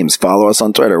 11 teams? Follow us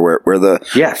on Twitter. We're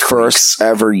the first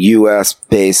ever U.S.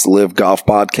 based LIV Golf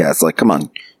podcast. Like, come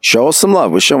on, show us some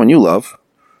love. We're showing you love.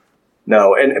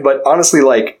 No, but honestly,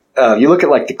 like you look at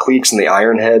like the cliques and the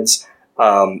Ironheads.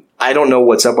 I don't know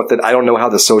what's up with it. I don't know how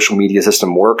the social media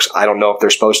system works. I don't know if they're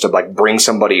supposed to like bring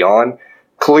somebody on.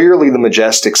 Clearly, the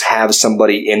Majestics have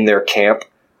somebody in their camp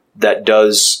that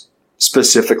does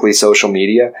specifically social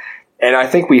media. And I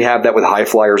think we have that with High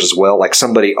Flyers as well, like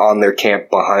somebody on their camp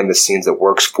behind the scenes that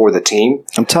works for the team.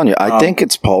 I'm telling you, I think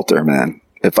it's Poulter, man.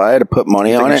 If I had to put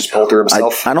money on it, Poulter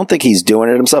himself? I don't think he's doing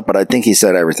it himself, but I think he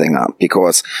set everything up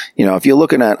because, you know, if you're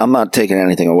looking at, I'm not taking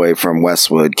anything away from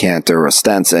Westwood, Cantor, or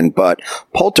Stenson, but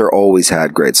Poulter always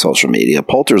had great social media.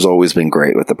 Poulter's always been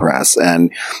great with the press.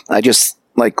 And I just,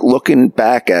 like, look at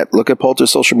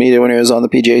Poulter's social media when he was on the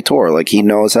PGA Tour. Like, he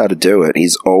knows how to do it.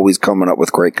 He's always coming up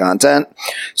with great content.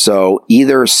 So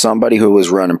either somebody who was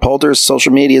running Poulter's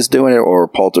social media is doing it, or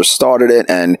Poulter started it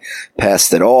and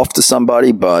passed it off to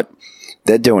somebody, but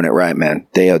they're doing it right, man.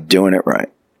 They are doing it right.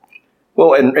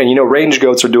 Well, and you know, range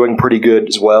goats are doing pretty good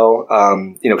as well.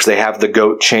 You know, because they have the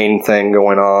goat chain thing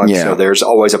going on. Yeah. So there's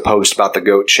always a post about the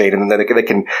goat chain, and then they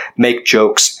can make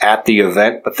jokes at the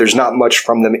event, but there's not much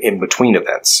from them in between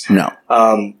events. No.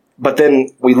 But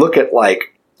then we look at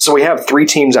so we have 3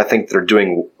 teams I think that are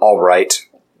doing all right.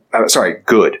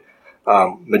 Good.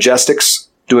 Majestics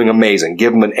doing amazing.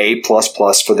 Give them an A++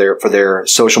 for their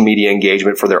social media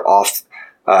engagement, for their off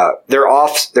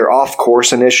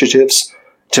course initiatives.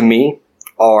 To me,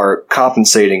 are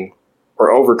compensating or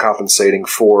overcompensating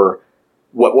for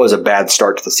what was a bad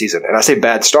start to the season. And I say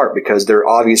bad start because they're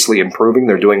obviously improving.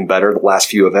 They're doing better the last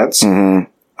few events.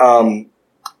 Mm-hmm.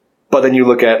 But then you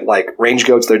look at like range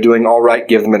goats, they're doing all right.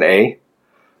 Give them an A.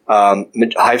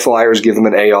 High Flyers, give them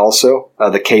an A also.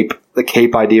 The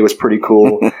Cape idea was pretty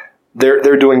cool.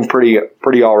 They're doing pretty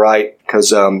all right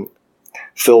because,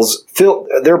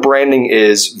 their branding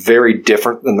is very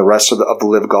different than the rest of the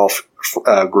LIV Golf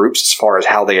groups as far as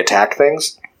how they attack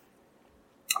things.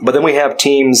 But then we have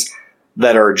teams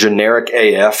that are generic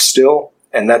AF still,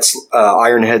 and that's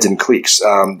Ironheads and Cliques.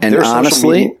 And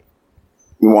honestly,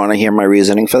 you want to hear my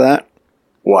reasoning for that?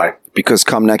 Why? Because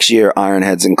come next year,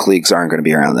 Ironheads and Cliques aren't going to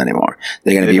be around anymore.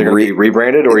 They're going to be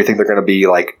rebranded, or you think they're going to be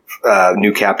like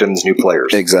new captains, new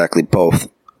players? Exactly, both.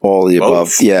 All the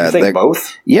above. Yeah. You think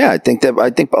both? Yeah, I think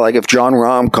like if John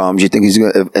Rahm comes, you think he's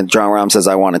going to, if John Rahm says,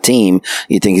 I want a team,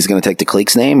 you think he's going to take the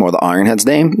Cliques name or the Ironheads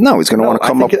name? No, he's going to want to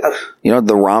come up, the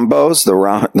Rambos,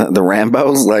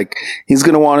 like he's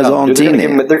going to want his own team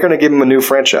name. They're going to give him a new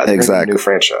franchise. Exactly. New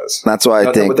franchise. That's why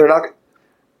I think. But they're not.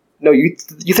 No, you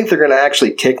think they're going to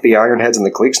actually kick the Ironheads and the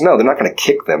Cliques? No, they're not going to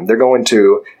kick them. They're going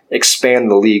to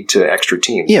expand the league to extra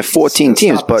teams. Yeah, 14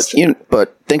 teams. But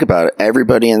think about it.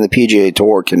 Everybody in the PGA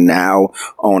Tour can now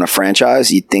own a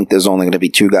franchise. You think there's only going to be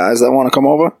 2 guys that want to come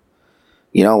over?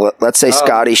 You know, let's say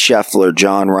Scottie, Scheffler,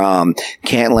 John Rahm,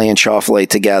 Cantlay and Schauffele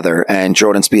together, and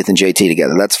Jordan Spieth and JT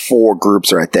together. That's 4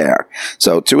 groups right there.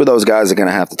 So 2 of those guys are going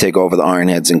to have to take over the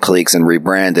Ironheads and Cliques and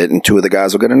rebrand it, and 2 of the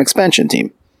guys will get an expansion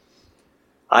team.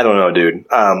 I don't know, dude.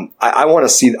 I want to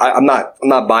see. I'm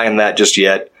not buying that just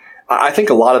yet. I think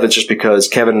a lot of it's just because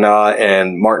Kevin Na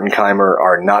and Martin Keimer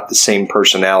are not the same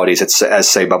personalities as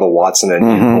say Bubba Watson and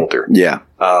Ian Poulter. Yeah,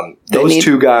 those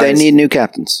 2 guys. They need new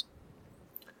captains.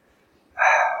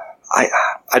 I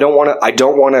don't want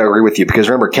to agree with you because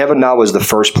remember Kevin Na was the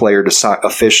first player to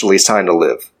officially sign to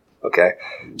LIV. Okay,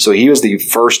 so he was the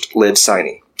first LIV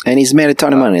signing, and he's made a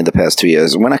ton of money in the past 2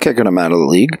 years. We're not kicking him out of the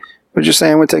league. We're just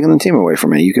saying we're taking the team away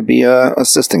from it. You could be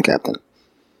assistant captain.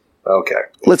 Okay.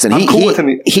 Listen, he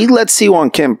let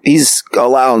C1 Kim. He's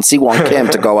allowing C1 Kim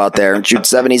to go out there and shoot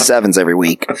 77s every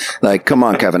week. Like, come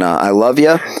on, Kevin. I love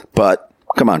you, but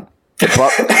come on.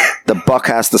 The buck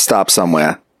has to stop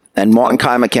somewhere. And Martin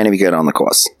Keimer can't even get on the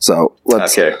course. So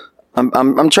let's. Okay.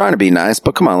 I'm trying to be nice,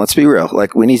 but come on, let's be real.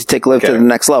 Like, we need to take LIV to the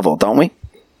next level, don't we?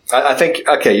 I think.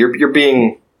 Okay, you're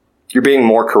being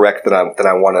more correct than I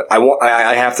want to.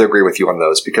 I have to agree with you on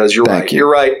those because you're right. You're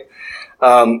right.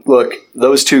 Look,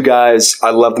 those two guys, I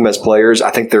love them as players.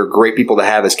 I think they're great people to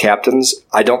have as captains.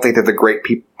 I don't think they're the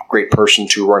great person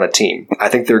to run a team. I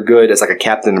think they're good as like a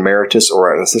captain emeritus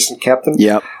or an assistant captain.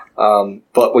 Yep.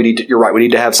 But you're right. We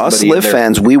need to have somebody. Us LIV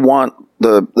fans, we want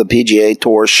the PGA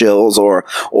Tour shills or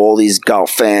all these golf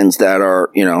fans that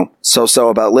are, so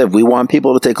about LIV. We want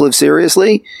people to take LIV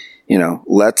seriously.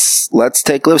 Let's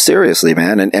take LIV seriously,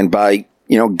 man. And by,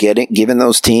 giving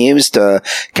those teams to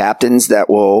captains that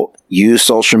will use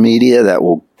social media, that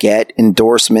will get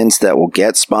endorsements, that will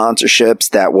get sponsorships,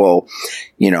 that will,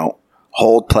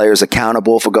 hold players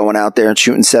accountable for going out there and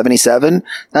shooting 77.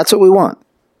 That's what we want.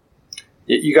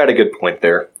 You got a good point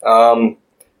there.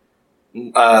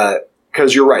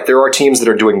 Because you're right. There are teams that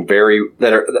are doing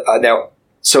now.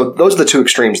 So those are the two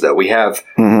extremes that we have.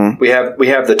 Mm-hmm. We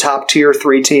have the top tier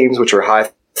 3 teams, which are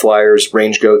high flyers,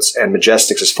 range goats, and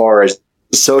majestics as far as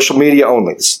social media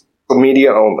only.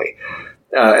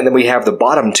 And then we have the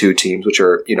bottom 2 teams, which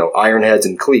are, ironheads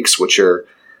and cliques, which are,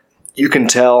 you can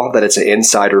tell that it's an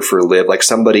insider for LIV, like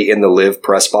somebody in the LIV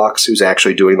press box who's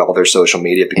actually doing all their social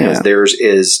media because theirs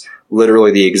is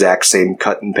literally the exact same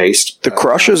cut and paste. The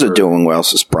Crushers are doing well.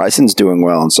 So Bryson's doing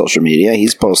well on social media.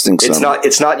 He's posting some.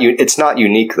 It's not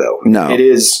unique though. No, it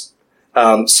is.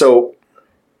 So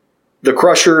the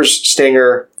Crushers,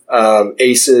 Stinger,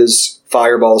 Aces,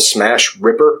 Fireballs, Smash,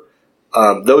 Ripper.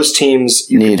 Those teams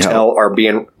you can tell are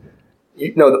being.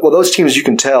 Those teams you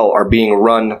can tell are being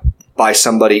run by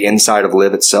somebody inside of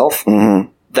LIV itself.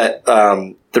 Mm-hmm. That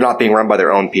they're not being run by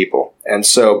their own people. And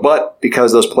so, but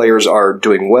because those players are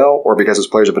doing well, or because those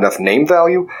players have enough name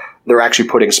value, they're actually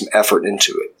putting some effort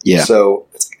into it. Yeah. So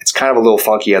it's kind of a little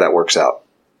funky how that works out.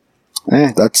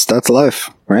 That's life,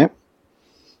 right?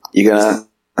 It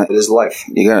is life.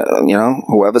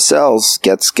 Whoever sells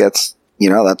gets. That's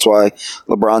why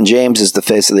LeBron James is the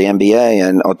face of the NBA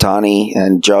and Ohtani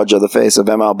and Judge are the face of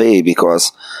MLB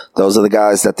because those are the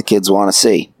guys that the kids want to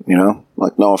see.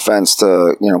 Like no offense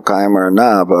to Keimer or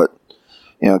nah, but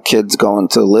kids going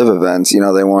to LIV events,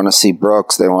 they want to see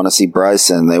Brooks, they want to see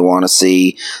Bryson, they want to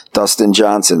see Dustin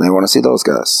Johnson, they want to see those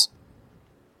guys.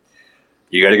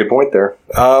 You got a good point there.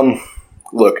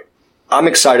 Look, I'm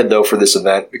excited though for this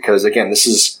event because again, this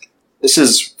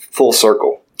is full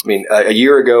circle. I mean, a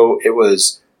year ago it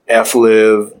was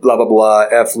F-Liv, blah blah blah,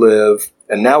 F-Liv,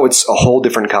 and now it's a whole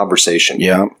different conversation.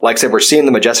 Yeah, like I said, we're seeing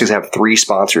the Majestics have 3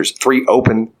 sponsors, 3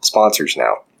 open sponsors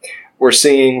now. We're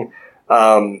seeing.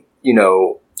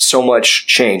 So much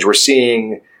change. We're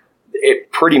seeing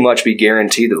it pretty much be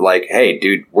guaranteed that like, hey,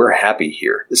 dude, we're happy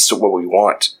here. This is what we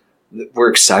want. We're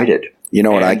excited. You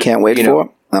know what I can't wait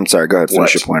for? I'm sorry. Go ahead.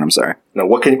 Finish your point. I'm sorry. No,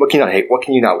 what can you not hate? What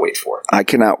can you not wait for? I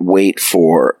cannot wait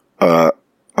for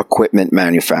equipment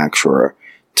manufacturer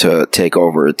to take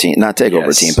over a team, not take over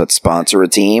a team, but sponsor a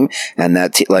team. And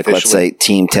that, let's say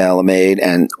Team TaylorMade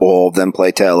and all of them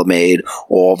play TaylorMade,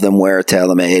 all of them wear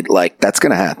TaylorMade. Like that's going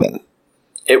to happen.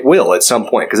 It will at some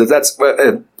point because if that's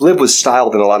LIV was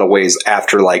styled in a lot of ways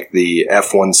after like the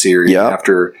F1 series,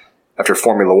 after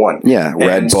Formula One,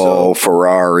 Red Bull,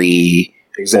 Ferrari,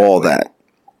 all that.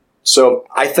 So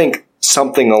I think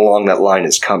something along that line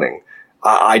is coming.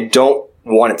 I don't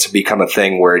want it to become a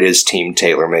thing where it is Team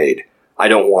TaylorMade. I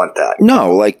don't want that.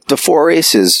 No, like the 4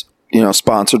 Aces,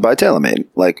 sponsored by TaylorMade.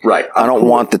 Like, right. I don't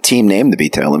want the team name to be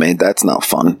TaylorMade. That's not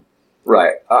fun.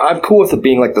 Right. I'm cool with it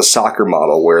being like the soccer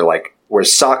model where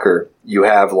soccer, you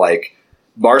have like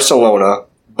Barcelona,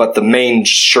 but the main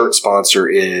shirt sponsor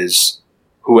is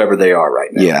whoever they are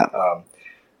right now.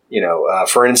 Yeah.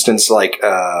 For instance, like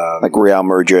Real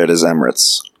Madrid is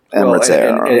Emirates.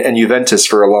 And Juventus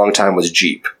for a long time was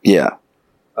Jeep. Yeah.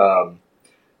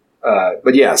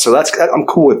 But yeah, so I'm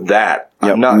cool with that.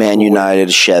 Yep. I'm not Man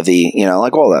United, Chevy,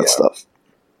 like all that stuff.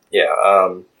 Yeah.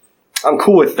 I'm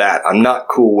cool with that. I'm not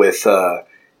cool with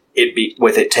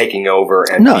it taking over.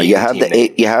 And no, you have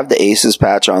the Aces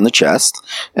patch on the chest,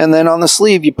 and then on the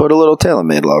sleeve you put a little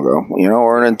TaylorMade logo,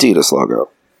 or an Adidas logo.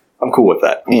 I'm cool with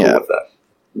that. Cool with that.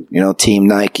 Team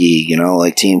Nike,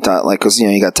 because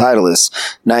you got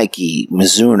Titleist, Nike,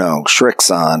 Mizuno,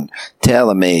 Srixon,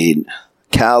 TaylorMade,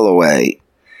 Callaway,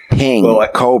 Ping,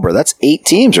 Cobra. That's 8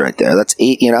 teams right there. That's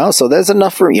 8, so there's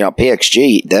enough for,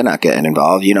 PXG, they're not getting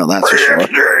involved, that's for sure.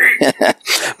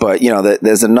 But,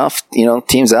 there's enough,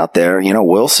 teams out there.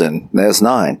 Wilson, there's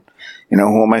 9.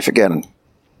 Who am I forgetting?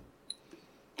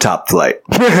 Top Flight.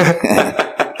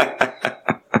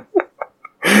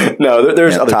 No,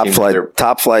 there's other Top teams Flight. there.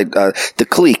 Top Flight. The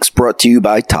Cliques brought to you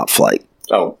by Top Flight.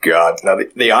 Oh God! Now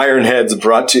the Ironheads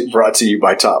brought to you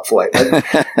by Top Flight.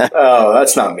 Oh,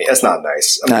 that's not me. That's not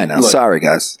nice. I know. Look, sorry,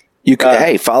 guys. You can,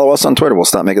 hey, follow us on Twitter. We'll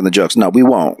stop making the jokes. No, we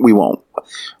won't.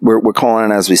 We're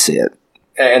calling it as we see it.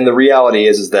 And the reality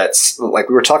is that, like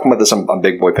we were talking about this on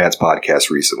Big Boy Pants podcast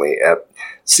recently.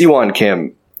 Siwon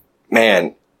Kim,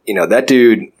 man, that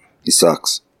dude. He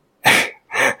sucks.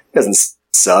 Doesn't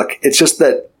suck. It's just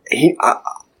that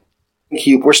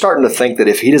we're starting to think that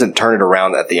if he doesn't turn it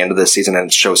around at the end of this season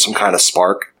and show some kind of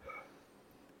spark,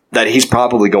 that he's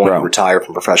probably going to retire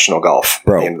from professional golf at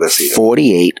the end of the season.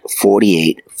 48,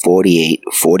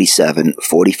 47,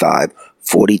 45,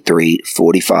 43,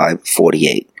 45,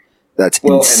 48. That's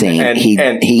insane. And he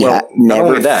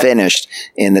never finished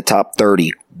in the top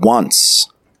 30 once.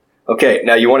 Okay,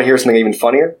 now you want to hear something even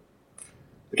funnier?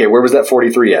 Okay, where was that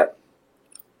 43 at?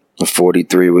 The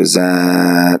 43 was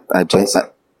at...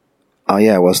 Oh,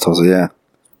 yeah, it was Tulsa, yeah.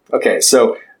 Okay,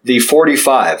 so the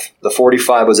 45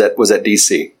 was at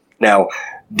DC. Now,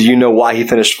 do you know why he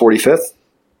finished 45th?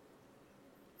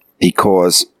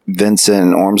 Because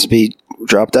Vincent Ormsby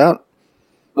dropped out?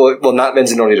 Well, not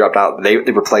Vincent only dropped out. They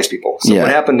replaced people. So what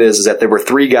happened is that there were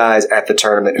 3 guys at the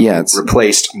tournament who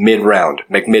replaced mid-round,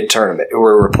 mid-tournament, who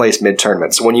were replaced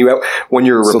mid-tournament. So when you're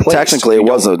replaced... So technically it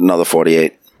was another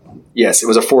 48. Yes, it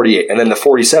was a 48. And then the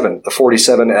 47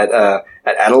 at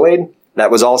Adelaide,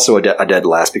 that was also a dead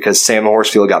last because Sam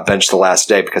Horsfield got benched the last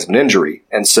day because of an injury.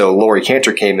 And so Laurie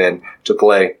Cantor came in to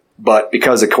play. But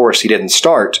because, of course, he didn't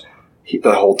start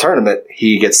the whole tournament,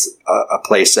 he gets a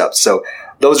place up. So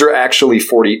those are actually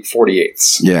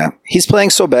 48s. Yeah. He's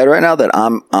playing so bad right now that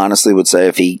I'm honestly would say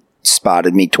if he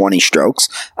spotted me 20 strokes,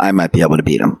 I might be able to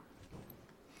beat him.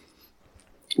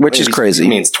 Which is crazy. It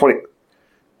means 20...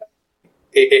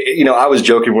 I was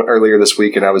joking earlier this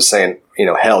week, and I was saying,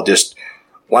 hell, just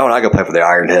why don't I go play for the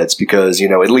Ironheads? Because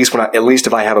at least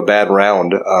if I have a bad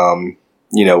round,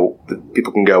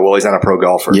 people can go, well, he's not a pro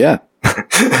golfer. Yeah,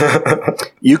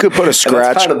 you could put a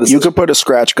scratch. You could put a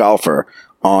scratch golfer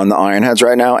on the Ironheads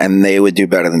right now, and they would do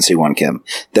better than C1 Kim.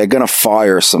 They're gonna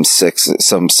fire some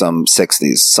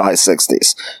 60s, size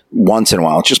 60s once in a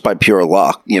while, just by pure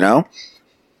luck.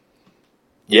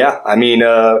 Yeah, I mean.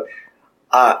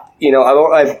 I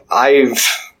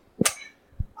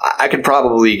could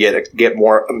probably get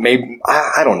more. Maybe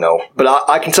I don't know, but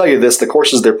I can tell you this: the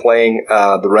courses they're playing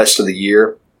the rest of the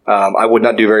year, I would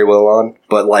not do very well on.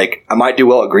 But I might do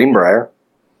well at Greenbrier.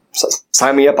 So,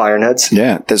 sign me up, Ironheads.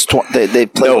 Yeah,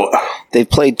 they've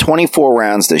played 24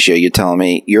 rounds this year. You're telling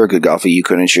me you're a good golfer. You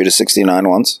couldn't shoot a 69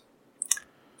 once?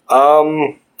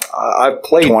 I've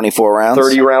played 24 rounds,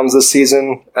 30 rounds this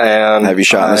season, and have you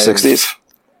shot in the 60s?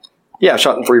 Yeah, I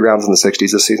shot in 3 rounds in the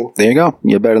 60s this season. There you go.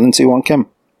 You're better than C1 Kim.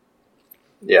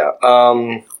 Yeah.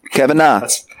 Kevin Na,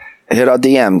 hit our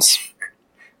DMs.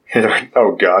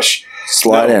 Oh, gosh.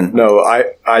 Slide in. No,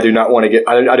 I do not want to get...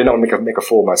 I do not want to make a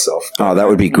fool of myself. Oh, that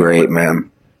would be great, man.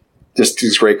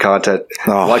 Just great content.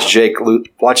 Oh. Watch Jake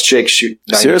shoot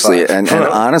 95. Seriously, and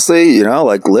honestly,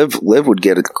 Liv would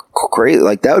get a crazy...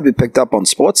 that would be picked up on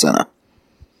SportsCenter.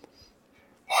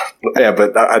 Yeah,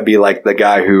 but I'd be like the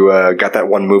guy who got that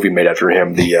one movie made after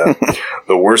him, the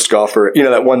worst golfer.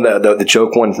 That one, the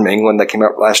joke one from England that came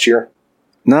out last year.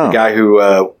 No, the guy who.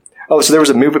 So there was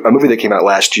a movie that came out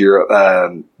last year,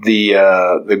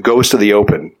 the Ghost of the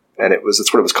Open, and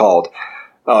that's what it was called.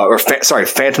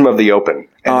 Phantom of the Open.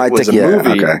 And I think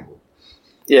movie. Okay.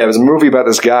 Yeah, it was a movie about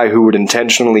this guy who would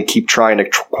intentionally keep trying to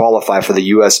qualify for the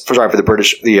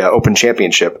the Open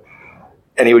Championship,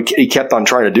 and he kept on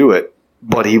trying to do it.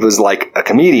 But he was like a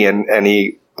comedian, and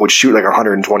he would shoot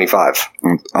 125.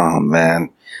 Oh,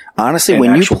 man. Honestly,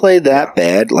 when you play that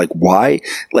bad, why?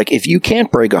 If you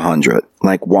can't break 100,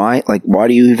 why? Why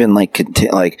do you even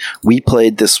continue? We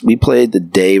played the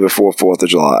day before 4th of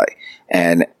July,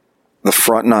 and the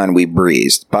front 9 we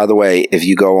breezed. By the way, if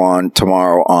you go on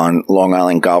tomorrow on Long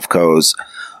Island Golf Co.'s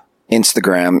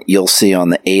Instagram, you'll see on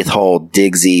the 8th hole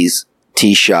Digsies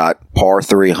tee shot, par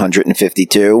 3,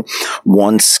 152,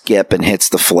 one skip and hits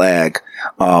the flag.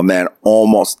 Oh man,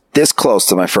 almost this close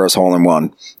to my first hole in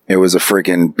one. It was a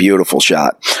freaking beautiful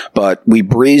shot. But we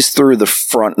breezed through the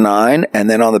front 9, and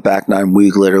then on the back 9,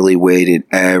 we literally waited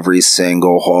every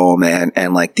single hole, man.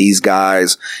 And these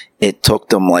guys, it took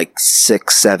them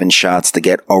 6, 7 shots to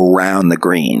get around the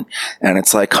green. And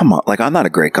it's come on, I'm not a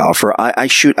great golfer. I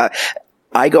shoot.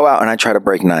 I go out and I try to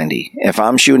break 90. If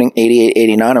I'm shooting 88,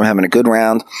 89, I'm having a good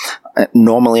round.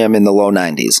 Normally I'm in the low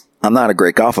 90s. I'm not a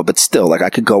great golfer, but still, like,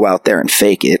 I could go out there and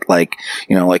fake it. Like,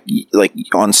 you know, like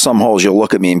on some holes, you'll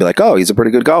look at me and be like, oh, he's a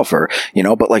pretty good golfer, you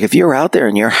know, but like if you're out there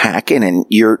and you're hacking and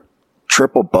you're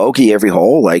triple bogey every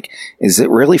hole, like, is it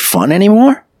really fun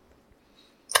anymore?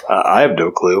 I have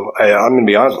no clue. I'm going to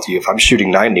be honest with you. If I'm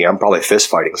shooting 90, I'm probably fist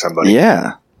fighting somebody.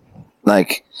 Yeah.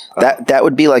 Like that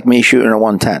would be like me shooting a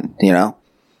 110, you know?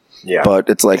 Yeah. But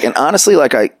it's like, and honestly,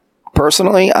 like I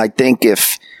think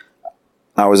if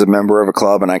I was a member of a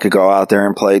club and I could go out there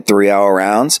and play 3-hour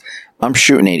rounds, I'm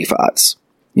shooting 85s.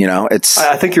 You know,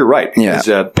 I think you're right.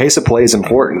 Because pace of play is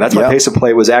important. That's why pace of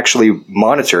play was actually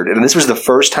monitored. And this was the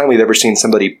first time we've ever seen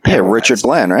somebody penalize. Yeah, Richard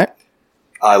Bland, right?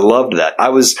 I loved that. I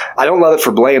don't love it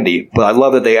for Blandy, but I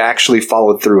love that they actually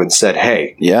followed through and said,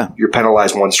 hey, you're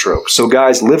penalized 1 stroke. So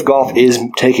guys, LIV Golf is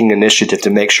taking initiative to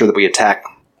make sure that we attack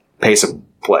pace of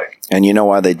play. And you know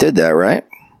why they did that, right?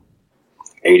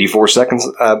 84 seconds,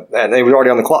 and they were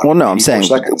already on the clock. Well, no, I'm saying,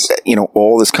 you know,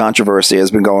 all this controversy has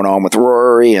been going on with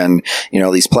Rory and, you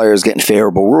know, these players getting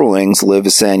favorable rulings. LIV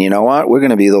is saying, you know what, we're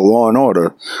going to be the law and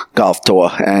order golf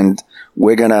tour, and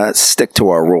we're going to stick to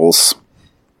our rules.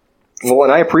 Well,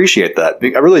 and I appreciate that.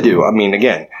 I really do. I mean,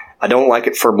 again, I don't like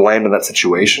it for Bland in that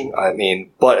situation. I mean,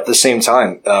 but at the same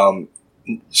time,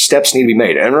 steps need to be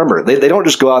made. And remember, they don't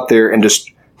just go out there and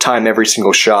just time every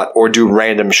single shot or do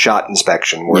random shot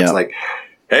inspection where it's like,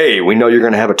 hey, we know you're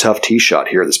going to have a tough tee shot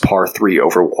here, this par 3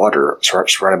 over water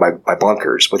surrounded by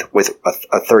bunkers with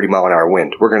a 30-mile-an-hour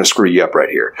wind. We're going to screw you up right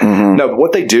here. Mm-hmm. No, but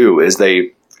what they do is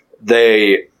they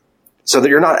so that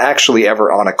you're not actually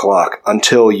ever on a clock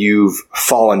until you've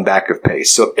fallen back of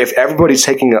pace. So if everybody's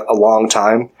taking a long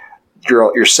time,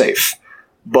 you're safe.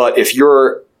 But if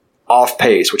you're off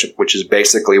pace, which is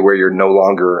basically where you're no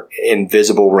longer in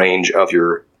visible range of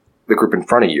the group in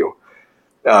front of you,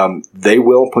 they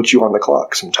will put you on the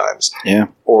clock sometimes. Yeah.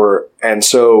 And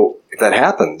so if that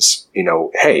happens, you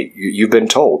know, hey, you've been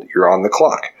told you're on the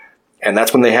clock. And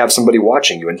that's when they have somebody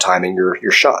watching you and timing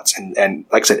your shots. And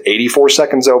like I said, 84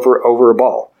 seconds over a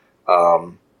ball.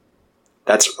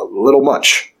 That's a little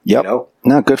much. Yep. You know?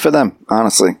 No, good for them.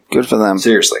 Honestly, good for them.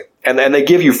 Seriously. And they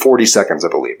give you 40 seconds, I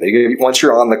believe. Once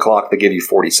you're on the clock, they give you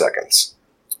 40 seconds.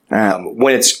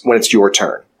 When it's your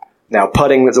turn. Now,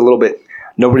 putting is a little bit.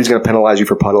 Nobody's going to penalize you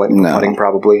for putting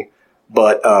probably.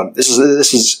 But this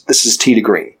is tee to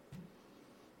green.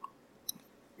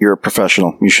 You're a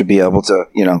professional. You should be able to,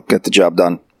 you know, get the job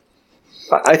done.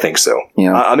 I think so.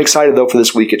 You know? I'm excited though for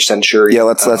this week at Centurion. Yeah,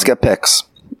 let's get picks.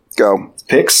 Go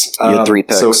picks. You had 3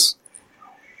 picks.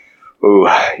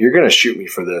 You're gonna shoot me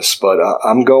for this, but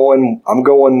I'm gonna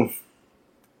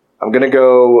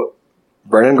go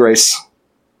Brennan Grace,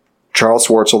 Charles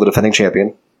Schwartzel, the defending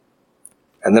champion,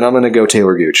 and then I'm gonna go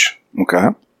Talor Gooch. Okay.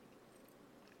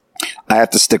 I have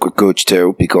to stick with Gooch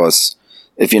too because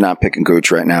if you're not picking Gooch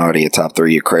right now out of your top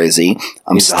 3, you're crazy.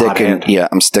 I'm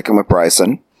sticking with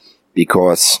Bryson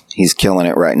because he's killing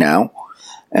it right now.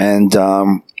 And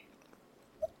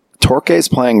Torque is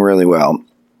playing really well.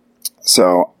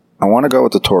 So I want to go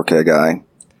with the Torque guy.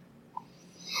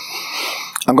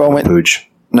 I'm going with Gooch.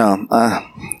 No,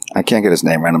 I can't get his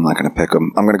name right. I'm not going to pick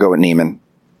him. I'm going to go with Niemann.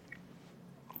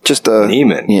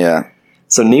 Niemann? Yeah.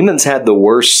 So Niemann's had the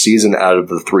worst season out of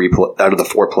the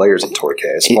 4 players in Torque.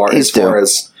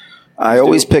 I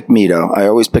always pick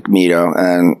Mito,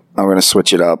 and I'm going to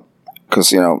switch it up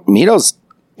because, you know, Mito's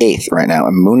 8th right now,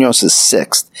 and Munoz is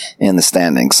 6th in the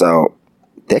standing. So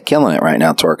they're killing it right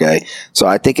now, Torque. So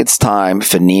I think it's time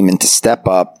for Niemann to step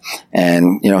up,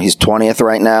 and, you know, he's 20th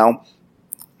right now.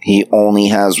 He only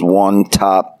has one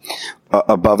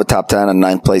above a top 10 and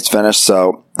 9th place finish.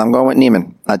 So I'm going with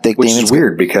Niemann. I think Which is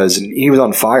weird because he was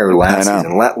on fire last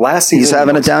season. Last season he's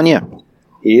having a down year.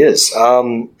 He is.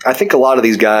 I think a lot of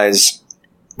these guys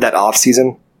that off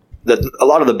season, a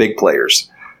lot of the big players,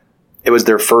 it was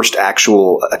their first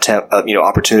actual attempt,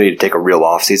 opportunity to take a real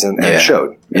off season, and it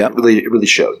showed. Yep. It really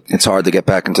showed. It's hard to get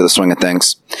back into the swing of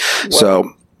things. Well,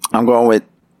 so I'm going with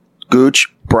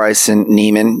Gooch, Bryson,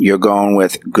 Niemann. You're going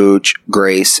with Gooch,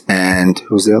 Grace, and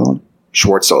who's the other one?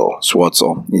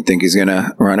 Schwartzel. You think he's going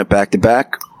to run it back to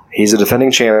back? He's a defending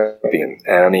champion.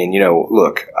 And I mean,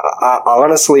 look,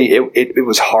 honestly, it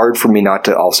was hard for me not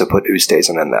to also put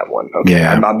Oosthuizen in that one. Okay.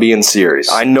 Yeah. I'm being serious.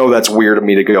 I know that's weird of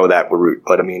me to go that route,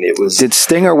 but I mean, it was. Did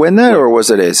Stinger win that or was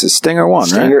it Ace? Stinger won,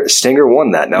 right? Stinger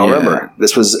won that. Now remember,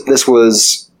 this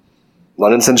was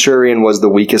London Centurion was the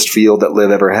weakest field that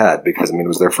LIV ever had because, I mean, it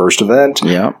was their first event.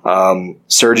 Yeah.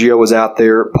 Sergio was out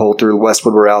there. Poulter,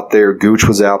 Westwood were out there. Gooch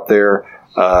was out there.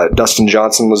 Dustin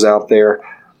Johnson was out there.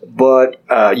 but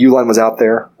Uline was out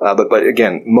there. But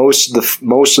again, most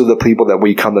of the people that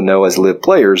we come to know as LIV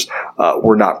players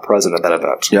were not present at that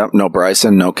event. Yep. No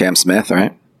Bryson, no Cam Smith,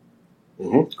 right?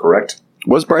 Mm-hmm. Correct.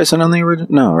 Was Bryson on the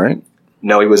original? No, right?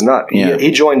 No, he was not. Yeah.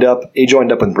 He joined up. He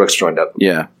joined up when Brooks joined up.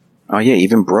 Yeah. Oh, yeah.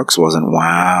 Even Brooks wasn't.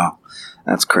 Wow.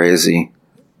 That's crazy.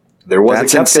 There was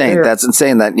That's a Koepka insane. there. That's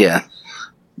insane that, yeah.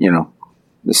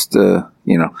 Just,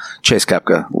 Chase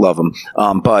Koepka. Love him.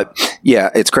 But,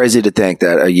 yeah, it's crazy to think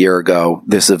that a year ago,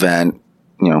 this event,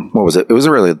 what was it? It was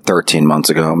really 13 months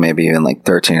ago, maybe even like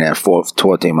 13 and a half,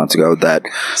 14 months ago that.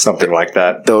 Something like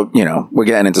that. Though, we're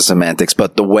getting into semantics,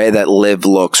 but the way that LIV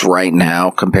looks right now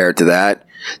compared to that,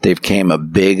 they've came a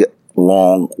big,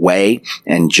 long way.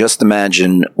 And just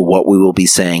imagine what we will be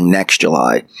saying next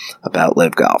July about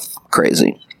LIV Golf.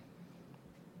 Crazy.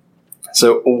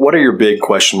 So, what are your big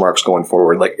question marks going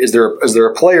forward? Like, is there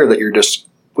a player that you're just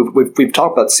we've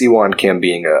talked about Siwoo and Kim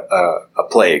being a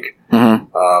plague.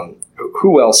 Mm-hmm.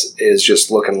 Who else is just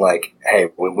looking like, hey,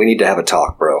 we need to have a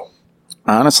talk, bro?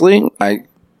 Honestly, I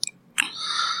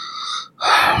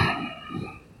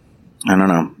don't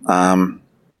know.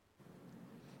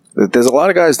 There's a lot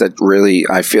of guys that really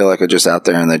I feel like are just out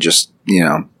there and they're just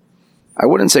I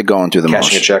wouldn't say going through the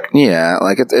cashing a check. Yeah,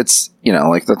 like it's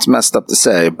like that's messed up to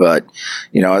say, but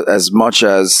as much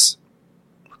as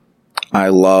I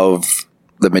love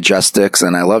the Majestics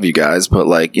and I love you guys, but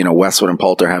Westwood and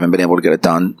Poulter haven't been able to get it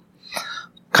done.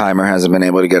 Keimer hasn't been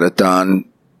able to get it done.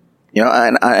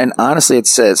 And honestly,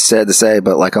 it's sad to say,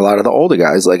 but a lot of the older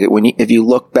guys, if you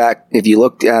looked at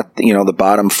the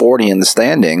bottom 40 in the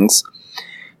standings,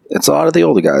 it's a lot of the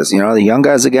older guys. The young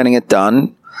guys are getting it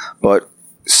done, but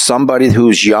somebody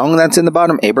who's young that's in the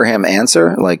bottom, Abraham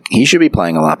Answer, he should be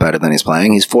playing a lot better than he's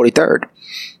playing. He's 43rd,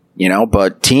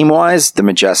 but team wise, the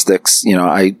Majestics,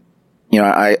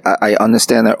 I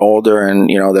understand they're older and,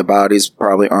 their bodies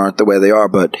probably aren't the way they are,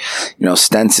 but,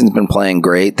 Stenson's been playing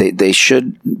great. They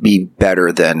should be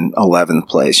better than 11th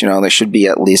place. They should be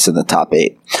at least in the top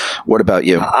 8. What about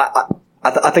you?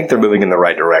 I think they're moving in the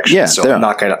right direction. Yeah, so I'm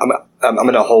not going to, I'm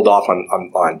going to hold off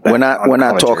on we're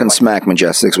not talking smack,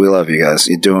 Majestics. We love you guys.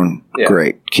 You're doing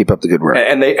great. Keep up the good work.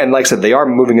 And like I said, they are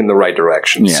moving in the right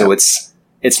direction. Yeah. So it's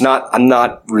not, I'm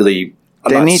not really,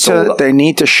 They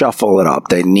need to shuffle it up.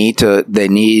 They need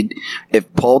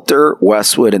if Poulter,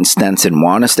 Westwood, and Stenson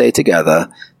want to stay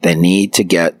together, they need to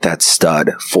get that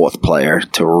stud fourth player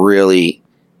to really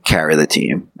carry the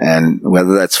team. And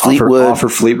whether that's Fleetwood, offer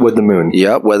Fleetwood the moon.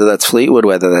 Yep. Whether that's Fleetwood,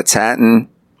 whether that's Hatton,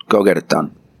 go get it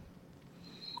done.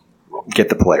 Get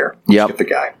the player. Yep. Get the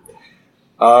guy.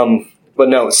 But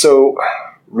no. So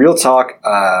real talk.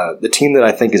 The team that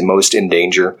I think is most in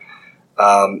danger.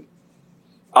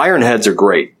 Ironheads are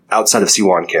great outside of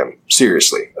Siwoo and Kim.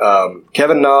 Seriously.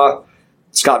 Kevin Na,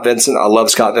 Scott Vincent. I love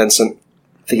Scott Vincent.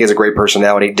 I think he has a great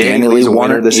personality. Danny Lee's a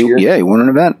winner this year. Yeah, he won an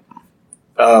event.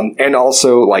 And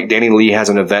also, Danny Lee has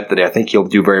an event that I think he'll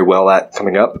do very well at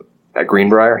coming up at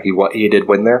Greenbrier. He did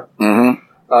win there.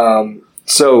 Mm-hmm.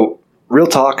 So, real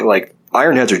talk,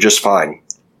 Ironheads are just fine.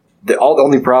 The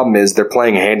only problem is they're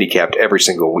playing handicapped every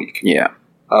single week. Yeah.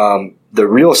 The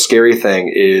real scary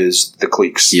thing is the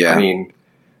cliques. Yeah. I mean,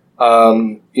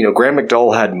 Graham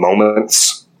McDowell had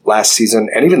moments last season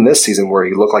and even this season where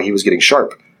he looked like he was getting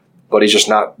sharp, but he's just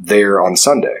not there on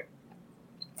Sunday.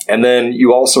 And then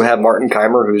you also have Martin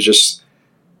Keimer, who just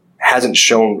hasn't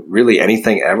shown really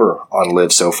anything ever on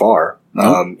LIV so far.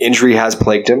 Mm-hmm. Injury has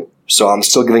plagued him, so I'm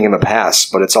still giving him a pass,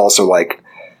 but it's also man,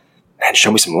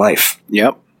 show me some life.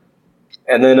 Yep.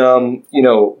 And then,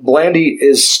 Blandy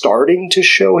is starting to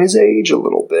show his age a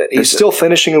little bit. He's still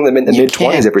finishing in the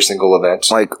mid-20s every single event.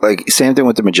 Same thing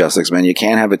with the Majestics, man. You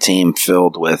can't have a team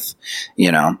filled with,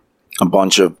 a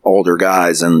bunch of older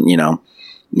guys and,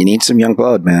 you need some young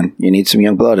blood, man. You need some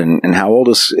young blood. And how old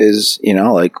is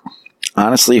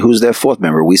honestly, who's their fourth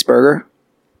member? Wiesberger?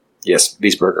 Yes,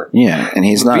 Wiesberger. Yeah, and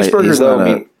he's not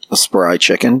a spry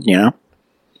chicken,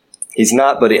 He's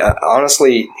not, but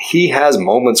honestly, he has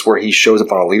moments where he shows up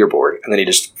on a leaderboard and then he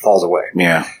just falls away.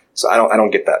 Yeah. So I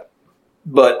don't get that.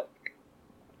 But,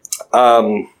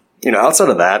 outside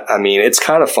of that, it's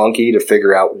kind of funky to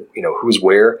figure out, who's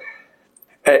where.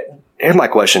 Here's my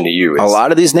question to you. A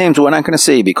lot of these names we're not going to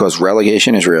see because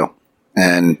relegation is real.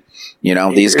 And,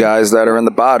 these guys that are in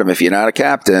the bottom, if you're not a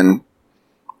captain,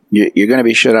 you're going to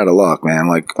be shit out of luck, man.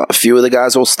 A few of the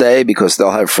guys will stay because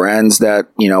they'll have friends that,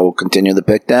 will continue to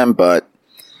pick them. But,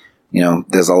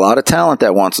 there's a lot of talent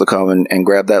that wants to come and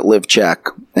grab that LIV check.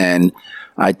 And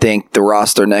I think the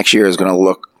roster next year is going to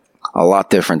look a lot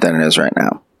different than it is right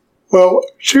now. Well,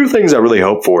 two things I really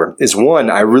hope for is one,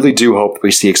 I really do hope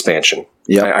we see expansion.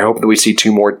 Yeah, I hope that we see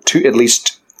two at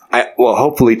least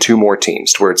hopefully 2 more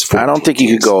teams to where it's 14 I don't think you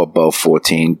could go above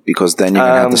 14 because then you're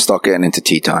going to have to start getting into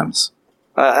tee times.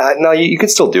 No, you can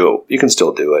still do it. You can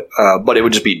still do it, but it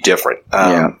would just be different.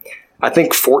 I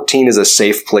think 14 is a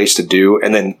safe place to do,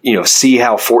 and then see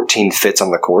how 14 fits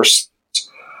on the course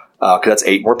because that's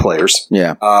 8 more players.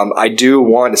 Yeah, I do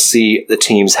want to see the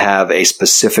teams have a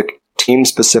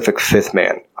team-specific fifth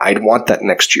man. I'd want that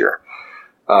next year.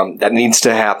 That needs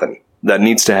to happen.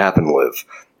 Liv.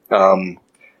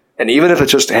 And even if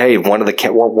it's just one of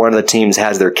the teams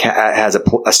has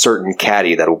a certain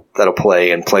caddy that'll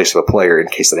play in place of a player in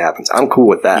case that happens. I'm cool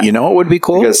with that. You know what would be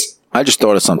cool? Because I just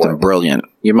thought of something brilliant.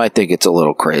 You might think it's a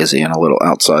little crazy and a little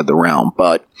outside the realm,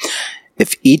 but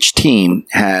if each team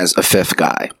has a fifth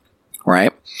guy,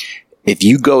 right? If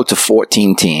you go to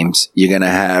 14 teams, you're going to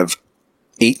have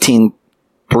 18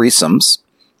 threesomes,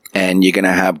 and you're going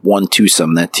to have 1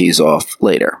 twosome that tees off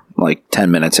later, like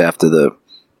 10 minutes after the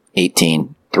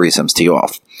 18 threesomes tee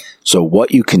off. So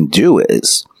what you can do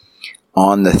is,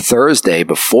 on the Thursday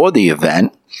before the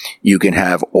event, you can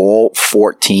have all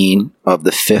 14 of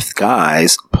the fifth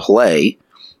guys play,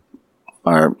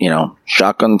 or,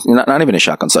 shotgun, not even a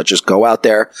shotgun set, just go out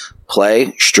there,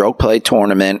 play, stroke play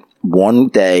tournament, 1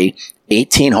 day,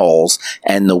 18 holes,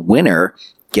 and the winner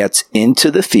gets into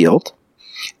the field,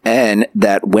 and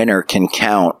that winner can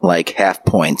count like half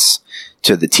points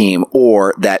to the team,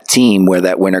 or that team where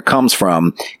that winner comes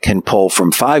from can pull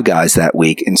from 5 guys that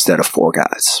week instead of 4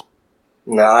 guys.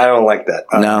 No, I don't like that.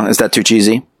 No, is that too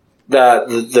cheesy?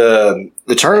 The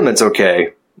tournament's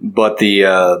okay, but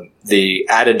the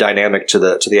added dynamic to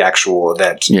the actual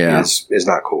event is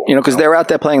not cool. Because they're out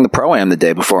there playing the Pro-Am the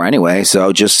day before anyway.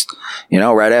 So just,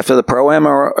 right after the Pro-Am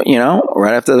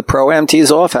right after the Pro-Am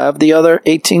tees off, have the other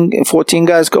 14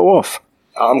 guys go off.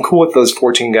 I'm cool with those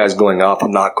 14 guys going off.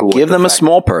 I'm not cool. Give them a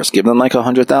small purse. Give them like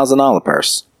 $100,000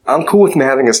 purse. I'm cool with them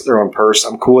having their own purse.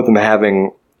 I'm cool with them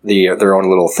having their own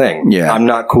little thing. Yeah. I'm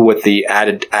not cool with the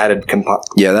added component.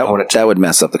 Yeah, that would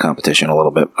mess up the competition a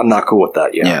little bit. I'm not cool with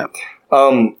that. Yeah.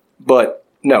 But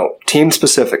no, team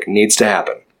specific needs to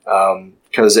happen.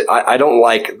 Because I don't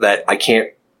like that. I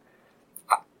can't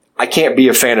be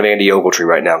a fan of Andy Ogletree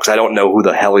right now because I don't know who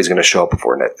the hell he's going to show up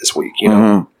for this week.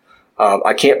 Mm-hmm.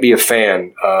 I can't be a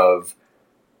fan of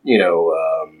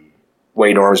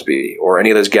Wade Ormsby or any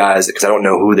of those guys because I don't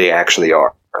know who they actually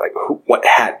are. Like, what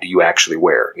hat do you actually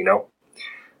wear?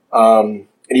 And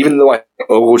even though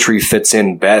Ogletree fits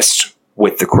in best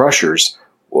with the Crushers,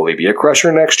 will he be a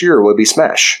Crusher next year or will he be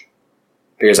Smash?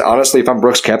 Because honestly, if I'm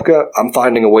Brooks Koepka, I'm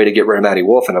finding a way to get rid of Matty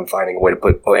Wolff and I'm finding a way to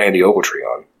put Andy Ogletree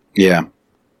on. Yeah.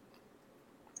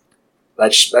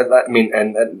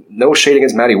 And no shade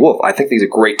against Matty Wolff. I think he's a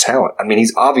great talent. I mean,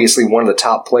 he's obviously one of the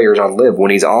top players on LIV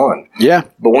when he's on. Yeah.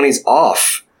 But when he's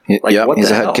off, what he's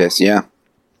the a head hell? case, yeah.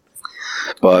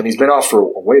 But and he's been off for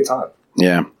a way of time.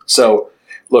 Yeah. So,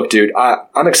 look, dude,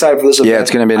 I'm excited for this event. Yeah, it's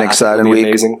going to be an exciting week.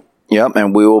 Amazing. Yep,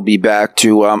 and we will be back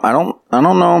to. I don't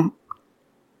know.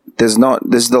 This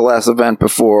is the last event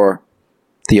before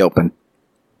the Open.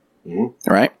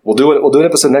 Mm-hmm. Right? We'll do an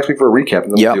episode next week for a recap,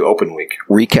 and then we'll do Open week.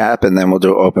 Recap, and then we'll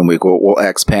do Open week. We'll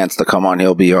ask Pants to come on.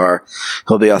 He'll be our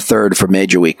third for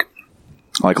Major Week,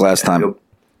 like last time.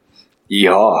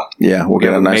 Yeehaw! Yeah, we'll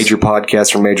get a nice major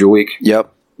podcast for Major Week.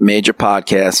 Yep. Major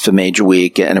podcast for Major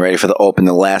Week, getting ready for the Open,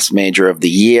 the last major of the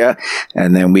year.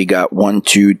 And then we got 1,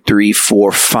 2, 3,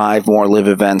 4, 5 more LIV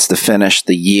events to finish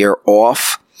the year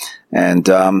off. And,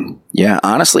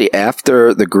 honestly,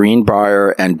 after the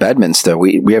Greenbrier and Bedminster,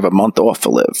 we have a month off for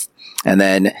LIV. And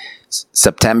then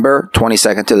September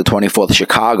 22nd to the 24th,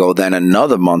 Chicago, then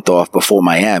another month off before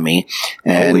Miami.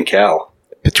 And holy cow.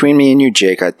 Between me and you,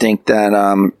 Jake, I think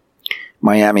that,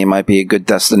 Miami might be a good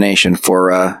destination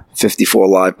for 54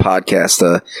 Live podcast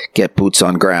to get boots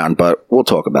on ground, but we'll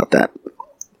talk about that.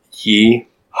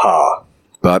 Yee-haw.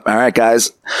 But all right,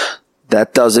 guys,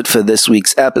 that does it for this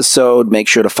week's episode. Make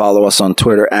sure to follow us on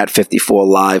Twitter at 54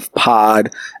 Live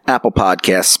Pod, Apple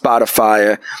Podcasts,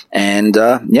 Spotify, and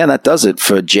that does it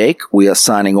for Jake. We are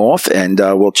signing off, and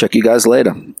we'll check you guys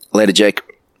later. Later, Jake.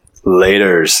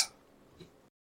 Laters.